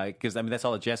delivered. Because, that's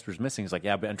all that Jasper's missing. It's like,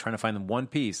 but I'm trying to find them one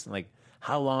piece. Like,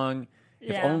 how long?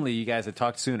 If only you guys had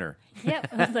talked sooner.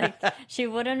 Yep. It was like, she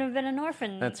wouldn't have been an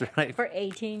orphan That's right. for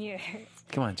 18 years.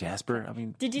 Come on, Jasper.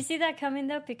 Did you see that coming,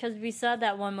 though? Because we saw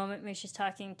that one moment when she's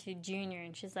talking to Junior,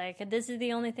 and she's like, this is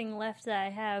the only thing left that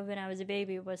I have when I was a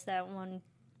baby was that one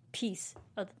piece,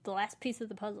 of the last piece of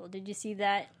the puzzle. Did you see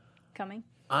that coming?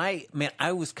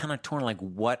 I was kind of torn, like,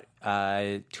 what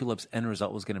Tulip's end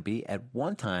result was going to be. At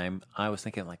one time, I was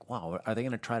thinking, like, wow, are they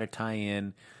going to try to tie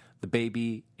in the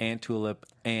baby and Tulip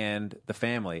and the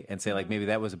family and say, like, maybe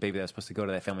that was a baby that was supposed to go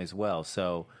to that family as well?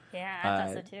 So yeah,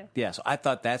 I thought so, too. Yeah, so I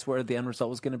thought that's where the end result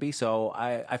was going to be. So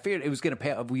I figured it was going to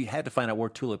pay. We had to find out where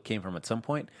Tulip came from at some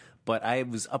point, but I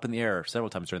was up in the air several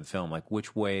times during the film, like,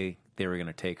 which way they were going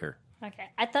to take her.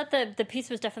 Okay. I thought the piece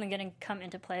was definitely going to come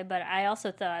into play, but I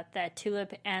also thought that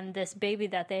Tulip and this baby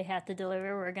that they had to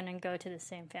deliver were going to go to the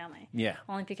same family. Yeah.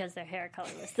 Only because their hair color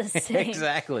was the same.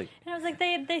 Exactly. And I was like,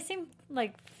 they seem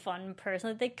like fun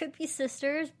person. They could be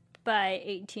sisters by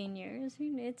 18 years.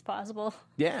 It's possible.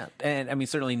 Yeah. And,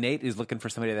 certainly Nate is looking for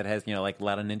somebody that has, like a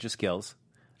lot of ninja skills.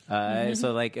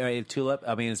 So like Tulip,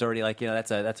 is already like,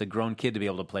 that's a grown kid to be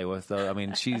able to play with.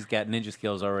 So, she's got ninja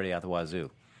skills already out the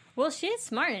wazoo. Well, she's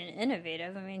smart and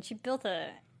innovative. She built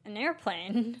an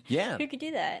airplane. Yeah. Who could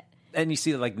do that? And you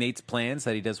see, like, Nate's plans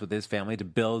that he does with his family to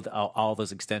build all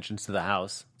those extensions to the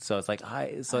house. So it's like,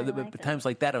 times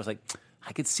like that, I was like,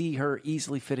 I could see her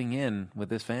easily fitting in with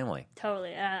this family.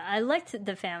 Totally. I liked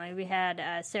the family. We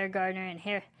had Sarah Gardner and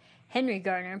Henry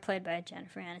Gardner, played by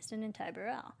Jennifer Aniston and Ty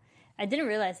Burrell. I didn't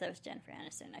realize that was Jennifer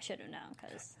Aniston. I should have known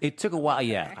because it took a while.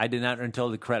 Yeah, I did not until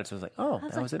the credits. I was like,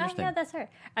 that was interesting. Oh, yeah, that's her.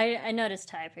 I noticed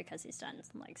Ty because he's done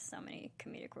like so many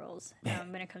comedic roles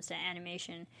when it comes to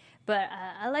animation. But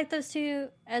I like those two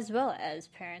as well as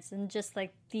parents, and just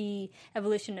like the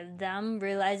evolution of them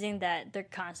realizing that they're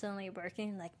constantly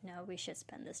working. Like, no, we should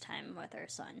spend this time with our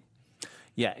son.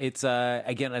 Yeah, it's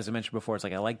again, as I mentioned before, it's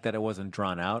like I like that it wasn't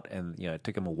drawn out, and it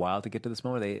took them a while to get to this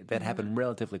moment. That happened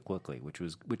relatively quickly, which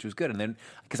was good. And then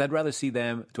because I'd rather see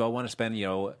them, do I want to spend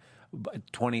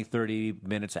 20, 30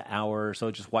 minutes, an hour or so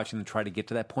just watching them try to get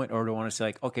to that point, or do I want to say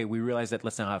like, okay, we realize that,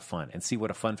 let's now have fun and see what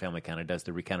a fun family kind of does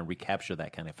to kind of recapture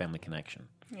that kind of family connection.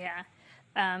 Yeah,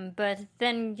 but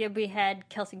then we had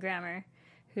Kelsey Grammer,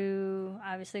 who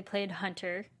obviously played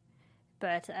Hunter.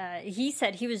 But he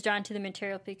said he was drawn to the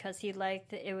material because he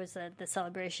liked it was the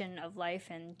celebration of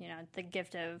life and the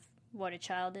gift of what a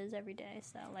child is every day.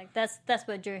 So like that's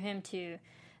what drew him to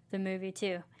the movie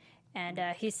too. And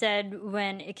he said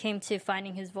when it came to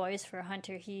finding his voice for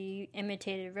Hunter, he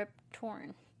imitated Rip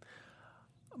Torn.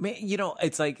 I mean,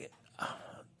 it's like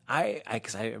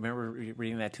because I remember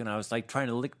reading that too, and I was like trying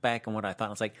to look back on what I thought. I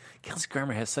was like, Kelsey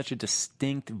Grammer has such a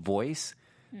distinct voice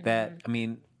that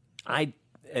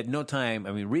at no time,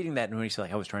 reading that when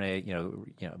I was trying to,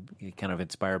 kind of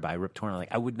inspired by Rip Torn, like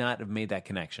I would not have made that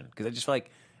connection because I just feel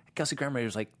like Kelsey Grammer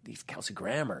was like he's Kelsey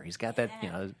Grammer. He's got that,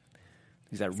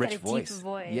 he's that rich voice. Deep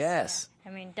voice. Yes.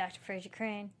 Yeah. Dr. Frasier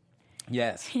Crane.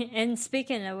 Yes. And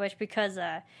speaking of which, because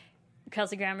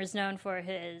Kelsey Grammer is known for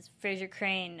his Frasier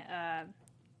Crane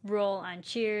role on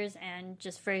Cheers and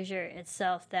just Frasier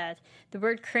itself, that the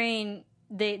word Crane.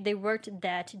 They worked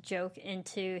that joke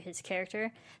into his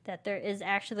character, that there is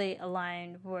actually a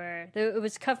line where it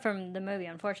was cut from the movie,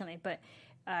 unfortunately, but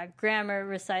Grammer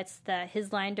recites that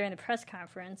his line during the press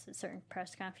conference, a certain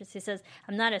press conference, he says,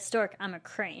 "I'm not a stork, I'm a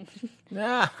crane."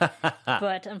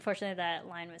 But unfortunately, that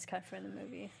line was cut from the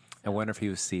movie. I wonder if he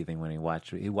was seething when he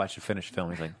watched the finished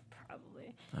film. He's like,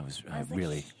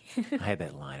 probably. I had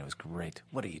that line. It was great.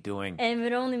 What are you doing? And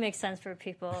it only makes sense for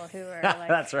people who are like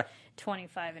that's right.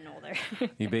 25 and older.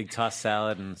 You big tossed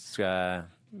salad and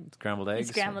scrambled eggs?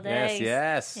 Scrambled eggs.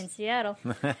 Yes. In Seattle.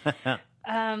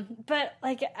 But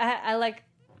like I like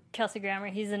Kelsey Grammer.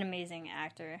 He's an amazing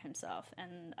actor himself.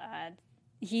 And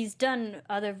he's done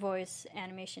other voice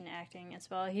animation acting as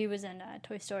well. He was in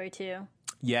Toy Story 2.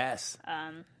 Yes.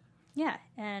 Yeah.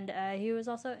 And he was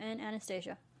also in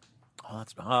Anastasia.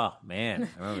 Oh, man.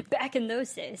 I remember. Back in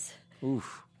those days.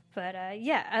 Oof. But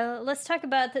let's talk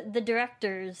about the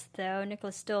directors, though,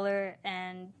 Nicholas Stoller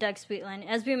and Doug Sweetland.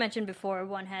 As we mentioned before,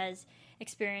 one has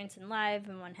experience in live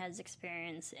and one has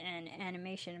experience in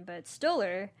animation, but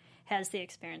Stoller has the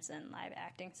experience in live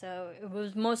acting. So it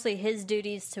was mostly his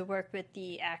duties to work with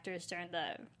the actors during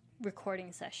the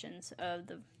recording sessions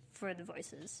for the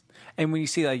voices. And when you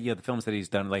see the films that he's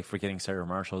done, like Forgetting Sarah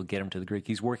Marshall, Get Him to the Greek,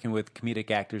 he's working with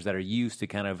comedic actors that are used to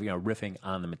kind of riffing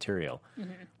on the material.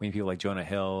 Mm-hmm. When people like Jonah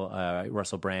Hill,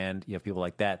 Russell Brand, you have people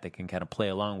like that can kind of play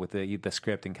along with the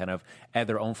script and kind of add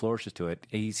their own flourishes to it.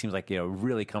 He seems like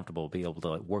really comfortable being able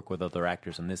to work with other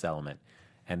actors in this element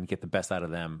and get the best out of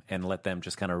them and let them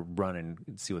just kind of run and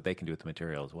see what they can do with the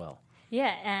material as well.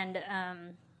 Yeah,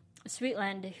 and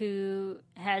Sweetland, who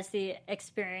has the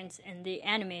experience in the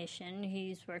animation,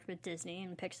 he's worked with Disney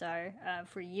and Pixar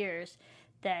for years,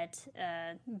 that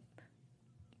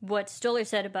what Stoller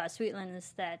said about Sweetland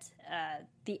is that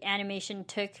the animation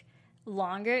took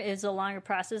longer. It was a longer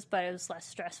process, but it was less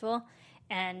stressful.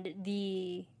 And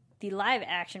the live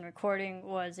action recording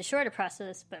was a shorter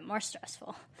process, but more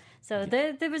stressful. So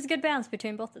there was a good balance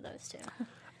between both of those two.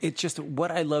 It's just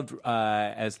what I loved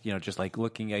as, just like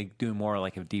looking at doing more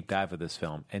like a deep dive of this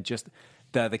film and just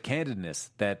the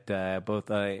candidness that both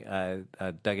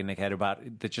Doug and Nick had about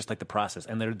just like the process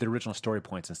and the original story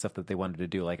points and stuff that they wanted to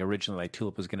do. Like originally, like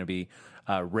Tulip was going to be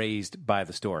raised by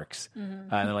the storks.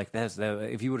 Mm-hmm. And they're like,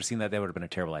 if you would have seen that would have been a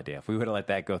terrible idea. If we would have let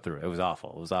that go through, it was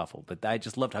awful. It was awful. But I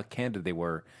just loved how candid they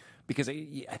were because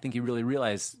I think you really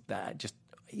realize that just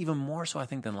even more so, I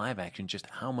think, than live action, just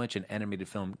how much an animated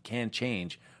film can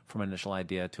change from initial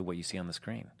idea to what you see on the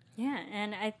screen. Yeah,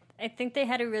 and I think they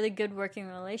had a really good working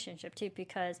relationship, too,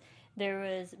 because there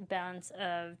was balance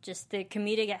of just the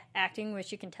comedic acting,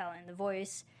 which you can tell in the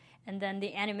voice, and then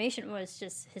the animation was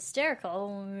just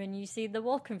hysterical when you see the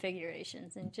wolf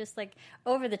configurations and just, like,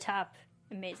 over-the-top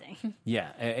amazing.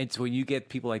 Yeah, it's when you get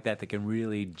people like that can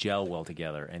really gel well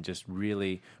together and just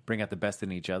really bring out the best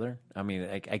in each other. I mean,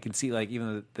 I can see, like,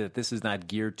 even that this is not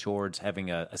geared towards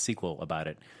having a sequel about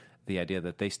it. the idea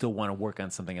that they still want to work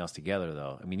on something else together,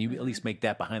 though. I mean, you at least make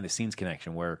that behind-the-scenes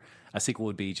connection where a sequel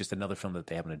would be just another film that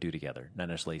they happen to do together, not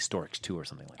necessarily Storks 2 or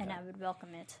something like that. And I would welcome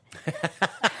it.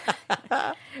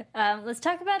 Let's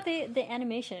talk about the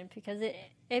animation, because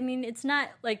it's not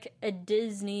like a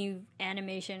Disney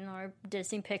animation or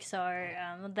Disney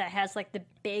Pixar that has like the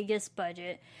biggest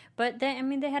budget, but they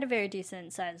had a very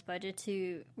decent sized budget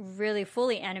to really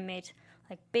fully animate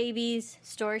like babies,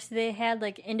 storks. They had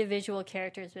like individual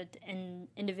characters with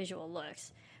individual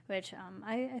looks, which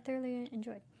I thoroughly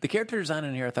enjoyed. The character design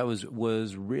in here I thought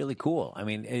was really cool. I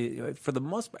mean, for the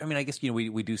most part, I mean, I guess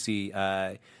we do see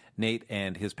Nate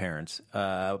and his parents,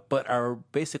 but our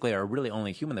really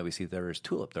only human that we see there is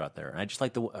Tulip out there. And I just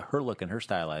like her look and her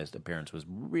stylized appearance was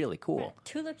really cool. Right.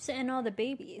 Tulips and all the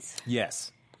babies.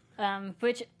 Yes.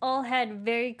 Which all had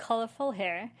very colorful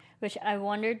hair, which I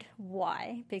wondered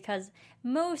why, because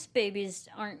most babies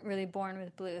aren't really born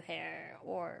with blue hair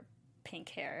or pink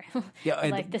hair,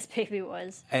 like this baby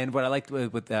was. And what I liked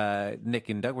with Nick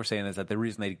and Doug were saying is that the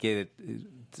reason they gave it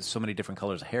so many different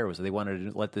colors of hair was that they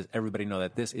wanted to let everybody know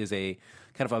that this is a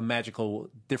kind of a magical,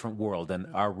 different world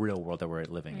than our real world that we're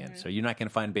living in. So you're not going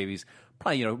to find babies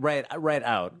probably right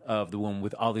out of the womb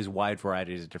with all these wide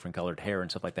varieties of different colored hair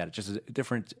and stuff like that. It's just a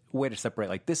different way to separate.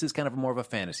 Like, this is kind of more of a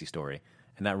fantasy story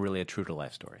and not really a true to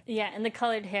life story. Yeah, and the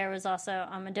colored hair was also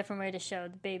a different way to show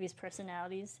the babies'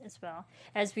 personalities as well.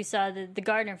 As we saw, the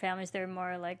Gardner families, they're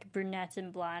more like brunettes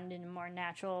and blonde in a more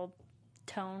natural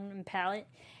tone and palette,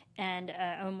 and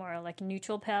a more like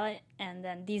neutral palette. And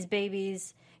then these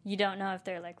babies, you don't know if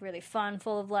they're like really fun,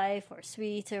 full of life, or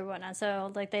sweet or whatnot.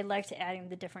 So like they liked adding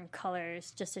the different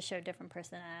colors just to show different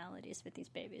personalities with these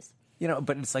babies.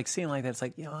 But it's like seeing like that. It's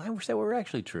like, I wish that were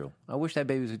actually true. I wish that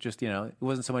babies would just, it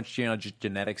wasn't so much, just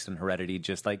genetics and heredity,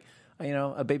 just like,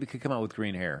 a baby could come out with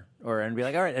green hair and be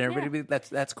like, all right, and everybody be,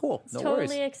 that's cool. It's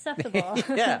totally worries. Acceptable.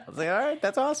 Yeah. I was like, all right,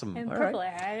 that's awesome. And all purple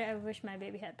right. hair. I wish my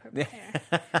baby had purple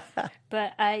hair.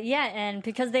 But and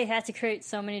because they had to create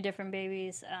so many different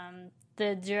babies,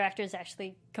 the directors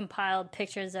actually compiled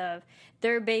pictures of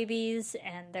their babies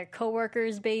and their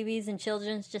coworkers' babies and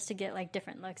children's just to get like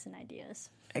different looks and ideas.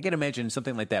 I can imagine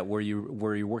something like that where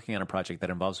you're working on a project that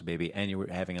involves a baby and you're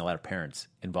having a lot of parents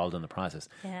involved in the process.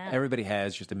 Yeah. Everybody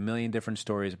has just a million different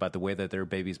stories about the way that their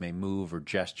babies may move or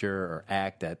gesture or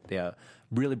act that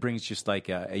really brings just like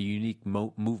a unique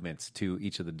movements to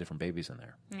each of the different babies in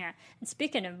there. Yeah. And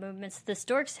speaking of movements, the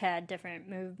storks had different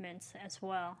movements as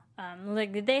well.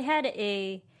 Like they had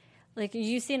like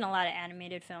you've seen a lot of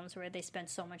animated films where they spend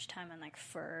so much time on like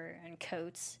fur and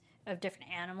coats of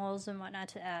different animals and whatnot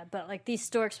to add, but like these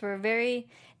storks were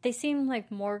they seem like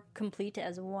more complete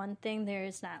as one thing.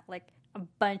 There's not like a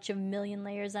bunch of million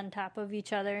layers on top of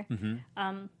each other.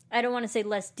 I don't want to say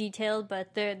less detailed,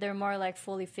 but they're more like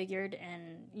fully figured,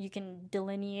 and you can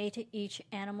delineate each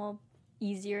animal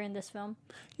easier in this film.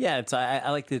 Yeah,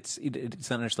 I like that it's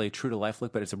not necessarily a true to life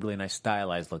look, but it's a really nice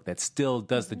stylized look that still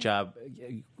does the job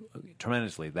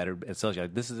tremendously. That it tells you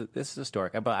like, this is a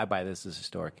stork. I buy this as a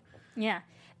stork. Yeah.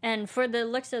 And for the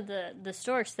looks of the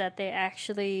storks that they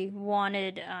actually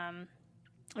wanted,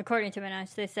 according to my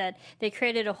notes, they said they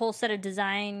created a whole set of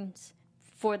designs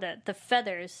for the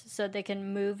feathers so they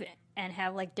can move and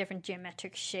have like different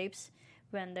geometric shapes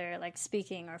when they're like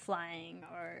speaking or flying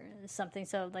or something.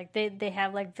 So like they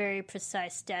have like very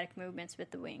precise static movements with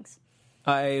the wings.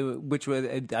 Which was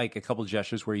like a couple of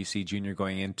gestures where you see Junior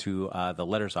going into the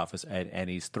letters office and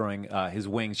he's throwing his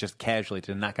wings just casually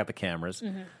to knock out the cameras.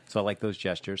 So I like those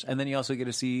gestures. And then you also get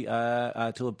to see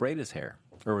Tulip braid his hair,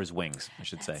 or his wings, I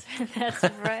should say. That's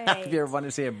right. If you ever wanted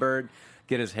to see a bird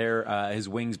get his hair, his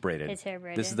wings braided, his hair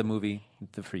braided. This is the movie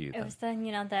for you. It was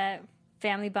that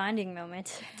family bonding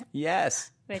moment.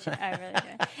 Yes. Which I really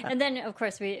enjoyed. And then, of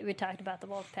course, we talked about the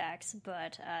wolf packs,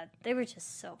 but they were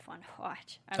just so fun to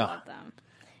watch. I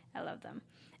love them.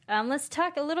 Let's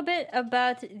talk a little bit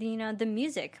about the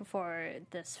music for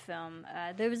this film.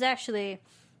 There was actually,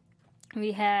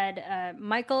 we had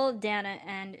Michael Dana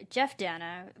and Jeff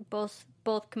Dana both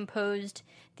composed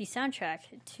the soundtrack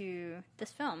to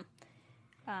this film.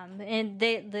 And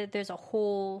there's a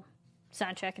whole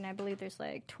soundtrack, and I believe there's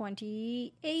like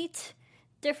 28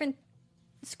 different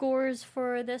scores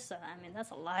for this. So, I mean,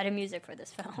 that's a lot of music for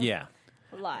this film. Yeah.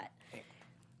 A lot.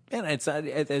 And it's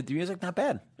the music not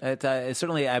bad. It's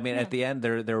certainly. I mean, at the end,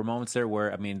 there were moments there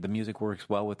where the music works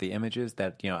well with the images.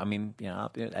 That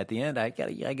at the end, I get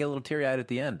a little teary eyed at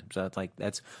the end. So it's like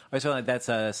I feel like that's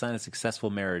a sign of successful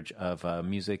marriage of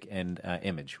music and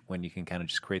image when you can kind of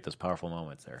just create those powerful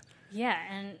moments there. Yeah,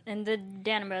 and the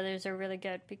Dana brothers are really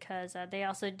good because they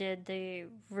also did the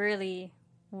really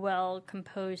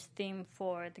well-composed theme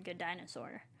for The Good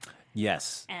Dinosaur.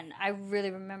 Yes. And I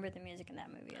really remember the music in that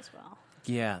movie as well.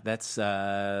 Yeah, that's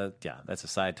a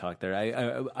side talk there.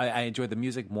 I enjoyed the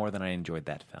music more than I enjoyed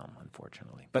that film,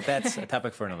 unfortunately. But that's a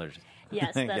topic for another.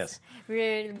 Yes,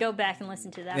 we'll go back and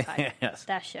listen to that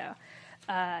that show.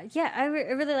 I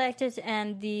really liked it,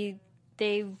 and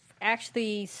they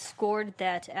actually scored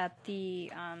that at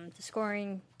the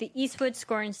Eastwood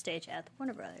scoring stage at the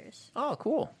Warner Brothers. Oh,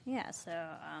 cool! Yeah, so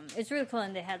it's really cool,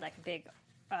 and they had like a big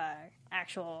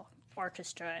actual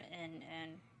orchestra and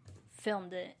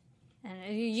filmed it.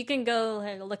 And you can go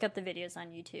look up the videos on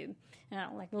YouTube.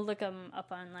 Look them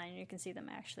up online, and you can see them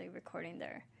actually recording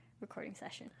their recording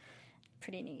session.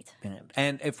 Pretty neat.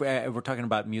 And if we're talking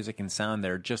about music and sound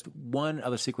there, just one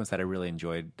other sequence that I really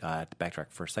enjoyed, to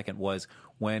backtrack for a second, was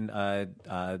when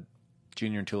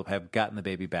Junior and Tulip have gotten the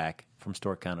baby back from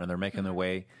Storktown, and they're making their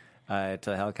way to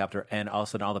the helicopter, and all of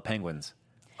a sudden all the penguins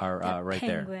are right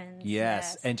there.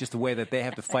 Yes, and just the way that they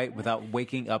have to fight without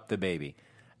waking up the baby.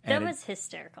 And that was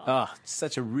hysterical. Oh,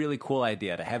 such a really cool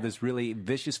idea to have this really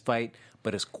vicious fight,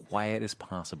 but as quiet as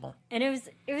possible. And it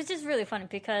was just really fun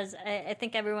because I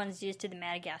think everyone's used to the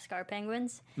Madagascar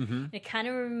penguins. Mm-hmm. It kind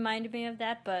of reminded me of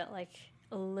that, but like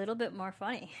a little bit more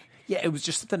funny. Yeah, it was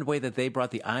just something the way that they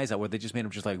brought the eyes out, where they just made them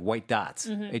just like white dots.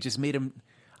 Mm-hmm. It just made them,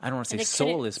 I don't want to say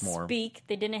soulless more. Speak.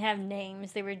 They didn't have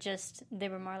names. They were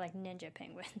more like ninja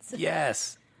penguins.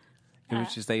 Yes. It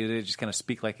was just they just kind of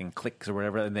speak like in clicks or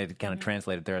whatever, and they kind of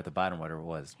translate it there at the bottom, whatever it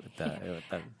was. But,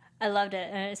 I loved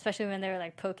it, especially when they were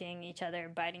like poking each other,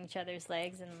 biting each other's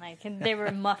legs, and they were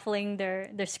muffling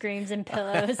their screams in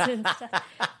pillows and stuff.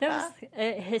 That was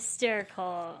a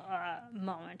hysterical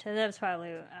moment. That was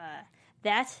probably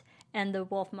that, and the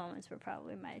wolf moments were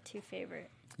probably my two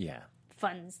favorite.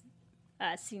 Fun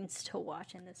scenes to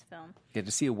watch in this film. Yeah,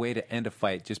 to see a way to end a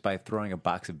fight just by throwing a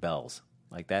box of bells.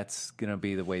 Like, that's going to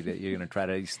be the way that you're going to try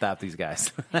to stop these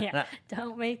guys. Yeah,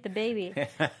 don't make the baby.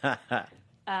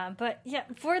 But, yeah,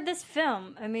 for this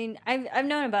film, I mean, I've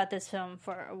known about this film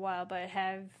for a while, but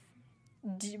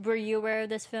were you aware of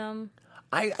this film?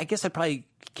 I guess I probably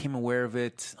became aware of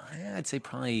it, I'd say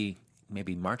probably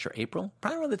maybe March or April.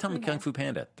 Probably around the time of Kung Fu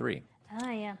Panda 3. Oh,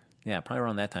 yeah. Yeah, probably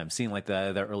around that time, seeing like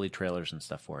the early trailers and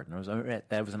stuff for it. And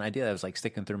that was an idea that was like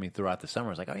sticking through me throughout the summer.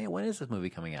 I was like, oh, yeah, when is this movie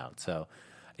coming out? So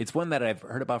it's one that I've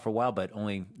heard about for a while, but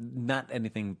only not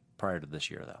anything prior to this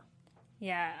year, though.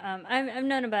 Yeah, I've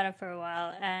known about it for a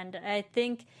while, and I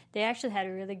think they actually had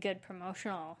a really good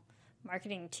promotional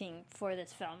marketing team for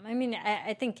this film. I mean,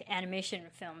 I think animation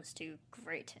films do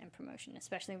great in promotion,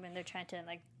 especially when they're trying to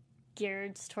like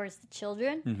geared towards the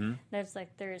children. Mm-hmm.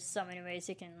 There's so many ways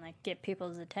you can like get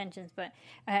people's attentions, but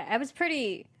I was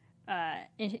pretty.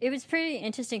 It was pretty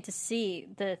interesting to see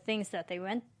the things that they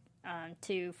went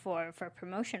to for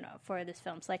promotion for this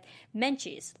film. It's like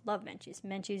Menchie's, love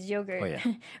Menchie's yogurt,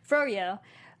 Froyo.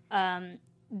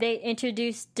 They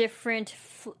introduced different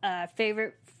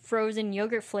favorite frozen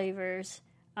yogurt flavors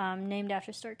named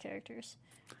after store characters.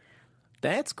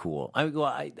 That's cool.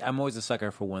 I'm always a sucker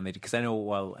for one because I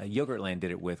know Yogurtland did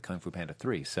it with Kung Fu Panda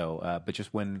 3. So, but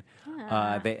just when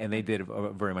they did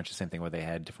very much the same thing where they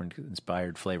had different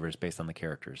inspired flavors based on the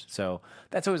characters. So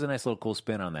that's always a nice little cool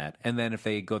spin on that. And then if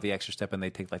they go the extra step and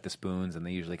they take like the spoons and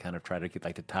they usually kind of try to get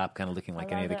like the top kind of looking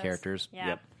like any of the characters. Yeah,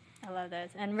 yep. I love those.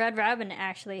 And Red Robin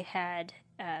actually had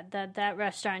that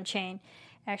restaurant chain.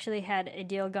 Actually had a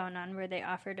deal going on where they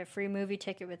offered a free movie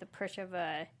ticket with a push of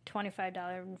a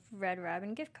 $25 Red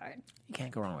Robin gift card. You can't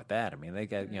go wrong with that. I mean, they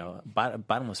got,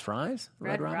 bottomless fries.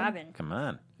 Red Robin. Come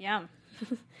on. Yum.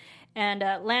 And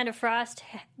Land of Frost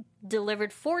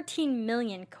delivered 14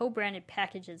 million co-branded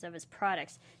packages of is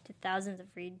products to thousands of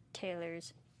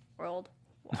retailers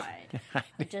worldwide.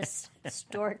 Just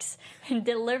storks.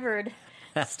 Delivered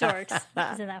storks.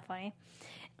 Isn't that funny?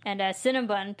 And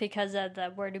Cinnabon, because of the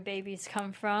Where Do Babies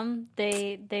Come From,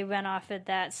 they went off of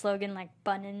that slogan like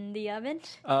bun in the oven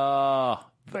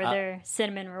for their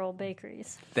cinnamon roll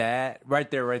bakeries. That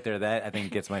right there, that I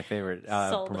think gets my favorite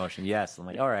promotion. Yes, I'm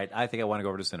like, all right, I think I want to go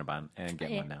over to Cinnabon and get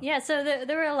one now. Yeah, so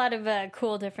there were a lot of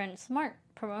cool, different, smart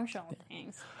promotional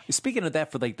things. Speaking of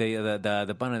that, for like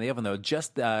the bun in the oven, though,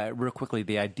 just real quickly,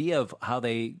 the idea of how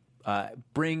they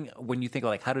bring, when you think of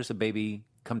like how does a baby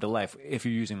come to life if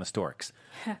you're using the storks,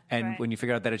 and right. When you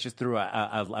figure out that it's just through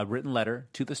a written letter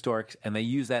to the storks, and they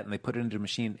use that and they put it into a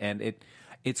machine, and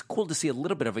it's cool to see a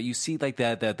little bit of it. You see like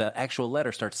the actual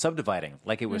letter starts subdividing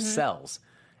like it was cells,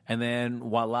 and then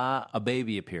voila, a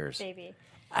baby appears.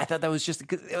 I thought that was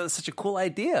it was such a cool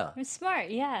idea. It was smart,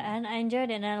 yeah, and I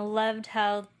enjoyed it, and I loved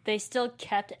how they still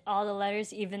kept all the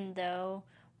letters, even though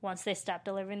once they stopped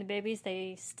delivering the babies,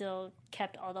 they still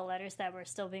kept all the letters that were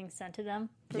still being sent to them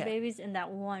for babies in that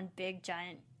one big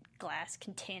giant glass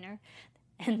container.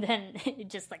 And then it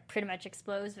just like pretty much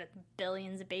explodes with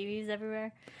billions of babies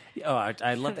everywhere. Oh,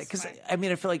 I love that because I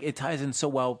mean I feel like it ties in so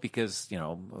well because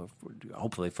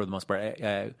hopefully for the most part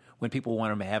when people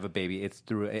want to have a baby it's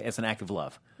an act of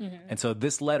love, and so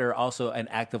this letter also an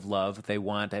act of love. They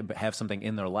want to have something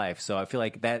in their life, so I feel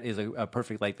like that is a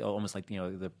perfect like almost like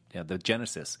the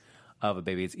genesis of a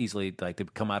baby. It's easily like to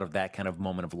come out of that kind of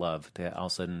moment of love to all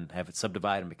of a sudden have it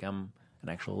subdivide and become an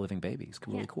actual living baby. It's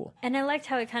really cool. And I liked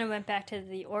how it kind of went back to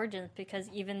the origins because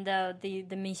even though the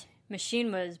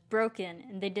machine was broken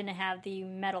and they didn't have the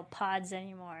metal pods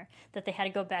anymore, that they had to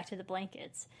go back to the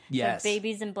blankets. Yes. So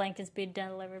babies and blankets being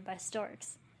delivered by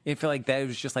storks. I feel like that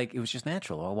was just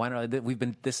natural. Well, why not?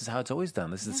 This is how it's always done.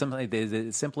 This is something like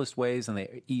the simplest ways and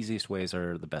the easiest ways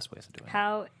are the best ways of doing it.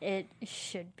 How it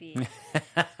should be.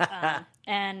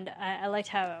 And I liked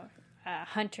how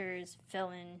Hunter's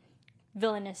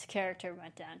villainous character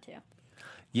went down too.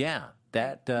 Yeah,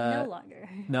 that no longer.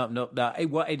 No.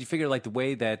 Well, you figure like the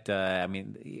way that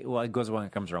it goes when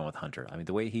it comes around with Hunter. I mean,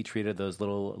 the way he treated those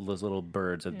little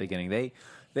birds at the beginning,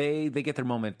 they get their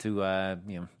moment to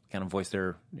kind of voice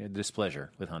their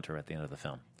displeasure with Hunter at the end of the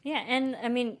film. Yeah, and I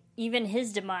mean, even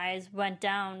his demise went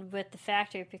down with the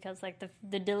factory because like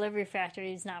the delivery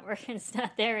factory is not working; it's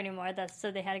not there anymore.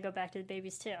 So they had to go back to the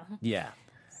babies too. Yeah.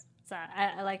 So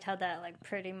I liked how that like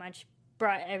pretty much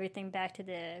brought everything back to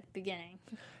the beginning.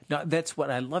 No, that's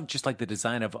what I love. Just like the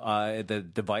design of the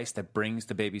device that brings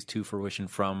the babies to fruition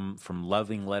from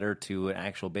loving letter to an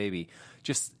actual baby.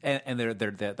 Just and they're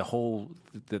the whole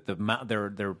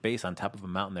their base on top of a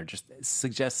mountain. There just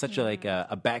suggests such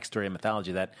a backstory and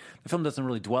mythology that the film doesn't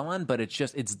really dwell on, but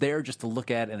it's there just to look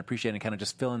at and appreciate and kind of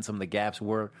just fill in some of the gaps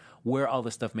where all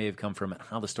this stuff may have come from and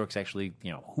how the storks actually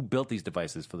who built these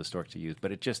devices for the storks to use.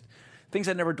 But it just things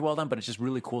I never dwelled on, but it's just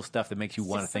really cool stuff that makes you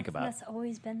want to think about. That's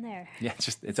always been there. Yeah,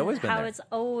 it's always been how there. It's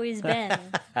always been.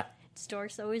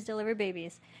 Storks always deliver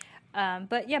babies.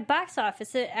 But yeah, box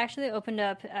office, it actually opened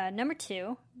up number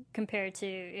 2 compared to,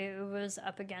 it was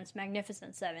up against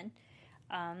Magnificent Seven.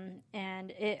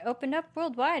 And it opened up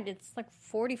worldwide. It's like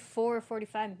 44 or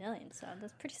 45 million. So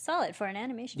that's pretty solid for an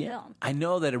animation film. I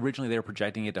know that originally they were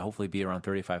projecting it to hopefully be around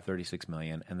 35, 36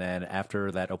 million. And then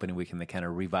after that opening weekend, they kind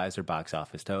of revised their box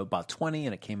office to about 20,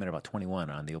 and it came in about 21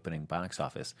 on the opening box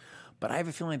office. But I have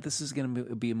a feeling like this is going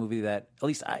to be a movie that, at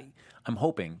least I'm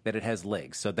hoping that it has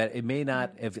legs, so that it may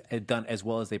not have done as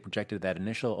well as they projected that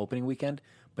initial opening weekend,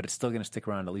 but it's still going to stick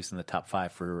around at least in the top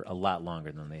 5 for a lot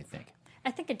longer than they think. I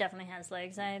think it definitely has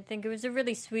legs. I think it was a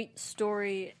really sweet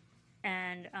story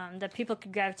and that people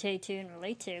could gravitate to and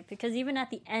relate to. Because even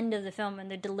at the end of the film, when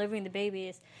they're delivering the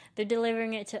babies, they're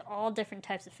delivering it to all different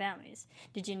types of families.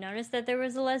 Did you notice that there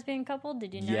was a lesbian couple?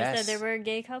 Did you notice that there were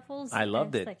gay couples? I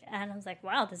loved it. And I was like,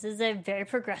 wow, this is a very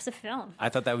progressive film. I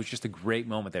thought that was just a great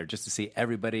moment there, just to see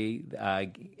everybody,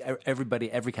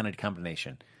 every kind of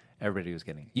combination. Everybody was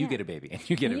getting, you get a baby, and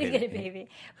you get a baby. You get a baby.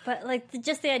 But, like,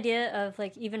 just the idea of,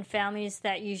 like, even families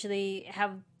that usually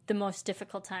have the most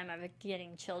difficult time of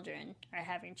getting children or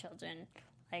having children,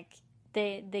 like,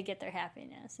 they get their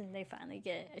happiness, and they finally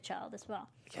get a child as well.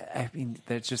 Yeah, I mean,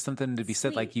 there's just something to be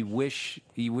said. Like, you wish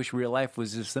real life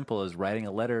was as simple as writing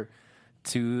a letter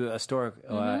to a stork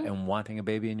and wanting a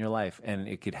baby in your life, and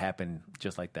it could happen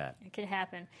just like that. It could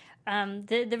happen.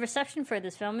 The reception for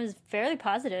this film is fairly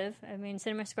positive. I mean,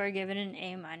 CinemaScore gave it an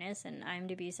A-, and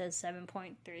IMDb says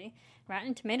 7.3.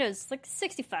 Rotten Tomatoes like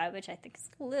 65, which I think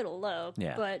is a little low.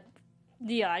 Yeah. But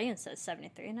the audience says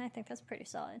 73, and I think that's pretty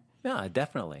solid. Yeah,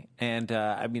 definitely. And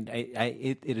I mean,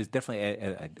 it is definitely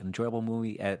an enjoyable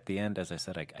movie. At the end, as I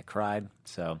said, I cried.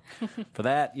 So for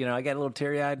that, I got a little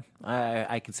teary-eyed.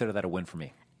 I consider that a win for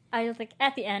me. I think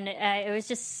at the end, it was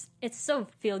just, it's so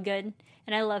feel-good.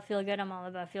 And I love feel-good. I'm all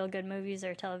about feel-good movies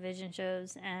or television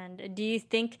shows. And do you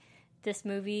think this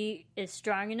movie is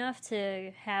strong enough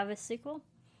to have a sequel?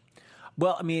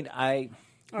 Well, I mean,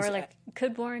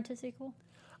 could warrant a sequel?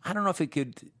 I don't know if it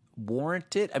could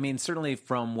warrant it. I mean, certainly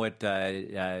from what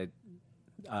Nick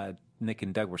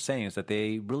and Doug were saying is that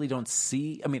they really don't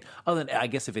see. I mean, other than I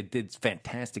guess if it did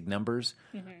fantastic numbers,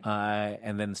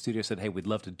 and then the studio said, "Hey, we'd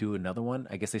love to do another one."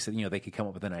 I guess they said they could come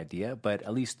up with an idea, but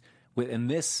at least in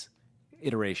this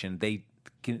iteration, they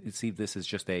can see this as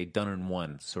just a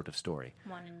done-in-one sort of story.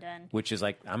 One and done. Which is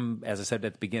like, as I said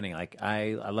at the beginning, like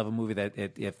I love a movie that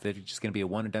if it's just going to be a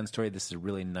one-and-done story, this is a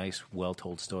really nice,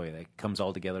 well-told story that comes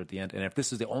all together at the end. And if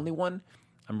this is the only one,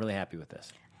 I'm really happy with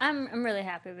this. I'm really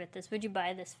happy with this. Would you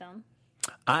buy this film?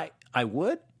 I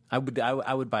would. I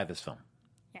would buy this film.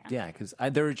 Yeah, Yeah, because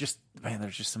there's just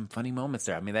some funny moments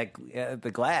there. I mean, that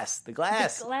the glass.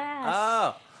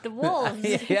 Oh, the wolves.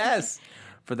 Yes.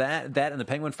 For that and the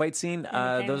penguin fight scene,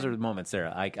 those are the moments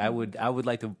there. I would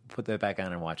like to put that back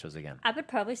on and watch those again. I would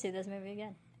probably see this movie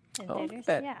again in theaters.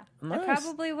 Bet. Yeah, Nice. I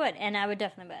probably would, and I would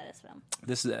definitely buy this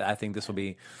film. I think this will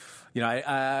be,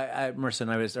 Marissa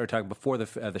and I were talking before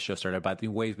the show started about the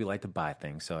ways we like to buy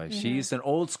things. So she's an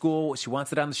old school. She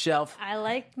wants it on the shelf. I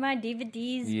like my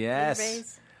DVDs. Yes.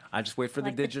 Blu-rays. I just wait for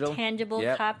like the digital. The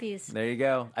tangible copies. There you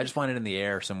go. I just want it in the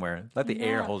air somewhere. Let the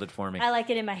air hold it for me. I like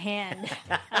it in my hand.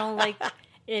 I don't like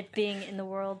it being in the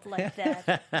world like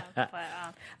that. But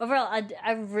overall,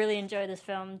 I really enjoyed this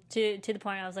film to the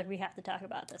point I was like, we have to talk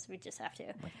about this. We just have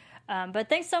to. But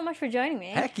thanks so much for joining me.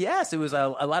 Heck yes, it was a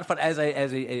lot of fun. As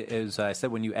I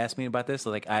said when you asked me about this,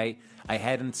 like I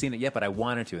hadn't seen it yet, but I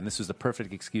wanted to, and this was the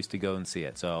perfect excuse to go and see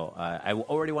it. So I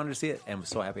already wanted to see it, and was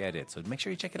so happy I did. So make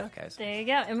sure you check it out, guys. There you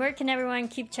go. And where can everyone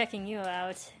keep checking you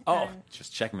out?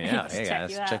 Just check me out. Hey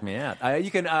guys, check me out.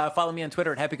 You can follow me on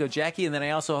Twitter at HappyGoJackie, and then I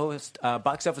also host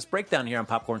Box Office Breakdown here on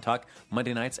Popcorn Talk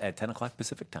Monday nights at 10 o'clock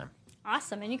Pacific time.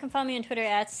 Awesome. And you can follow me on Twitter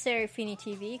at Serafini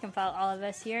TV. You can follow all of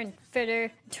us here on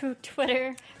Twitter,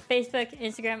 Facebook,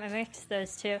 Instagram. I mixed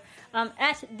those two.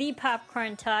 At The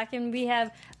Popcorn Talk. And we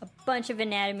have a bunch of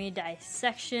anatomy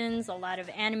dissections, a lot of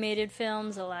animated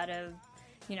films, a lot of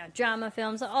drama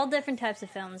films, all different types of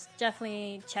films.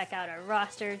 Definitely check out our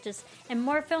roster, and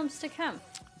more films to come.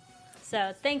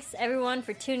 So thanks everyone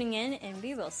for tuning in, and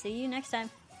we will see you next time.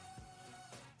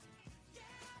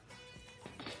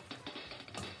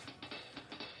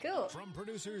 Cool. From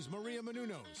producers Maria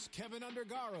Menounos, Kevin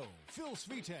Undergaro, Phil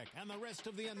Svitek, and the rest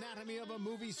of the Anatomy of a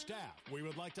Movie staff, we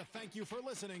would like to thank you for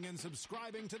listening and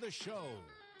subscribing to the show.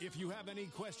 If you have any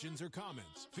questions or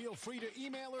comments, feel free to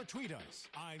email or tweet us.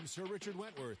 I'm Sir Richard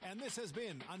Wentworth, and this has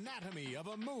been Anatomy of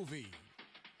a Movie.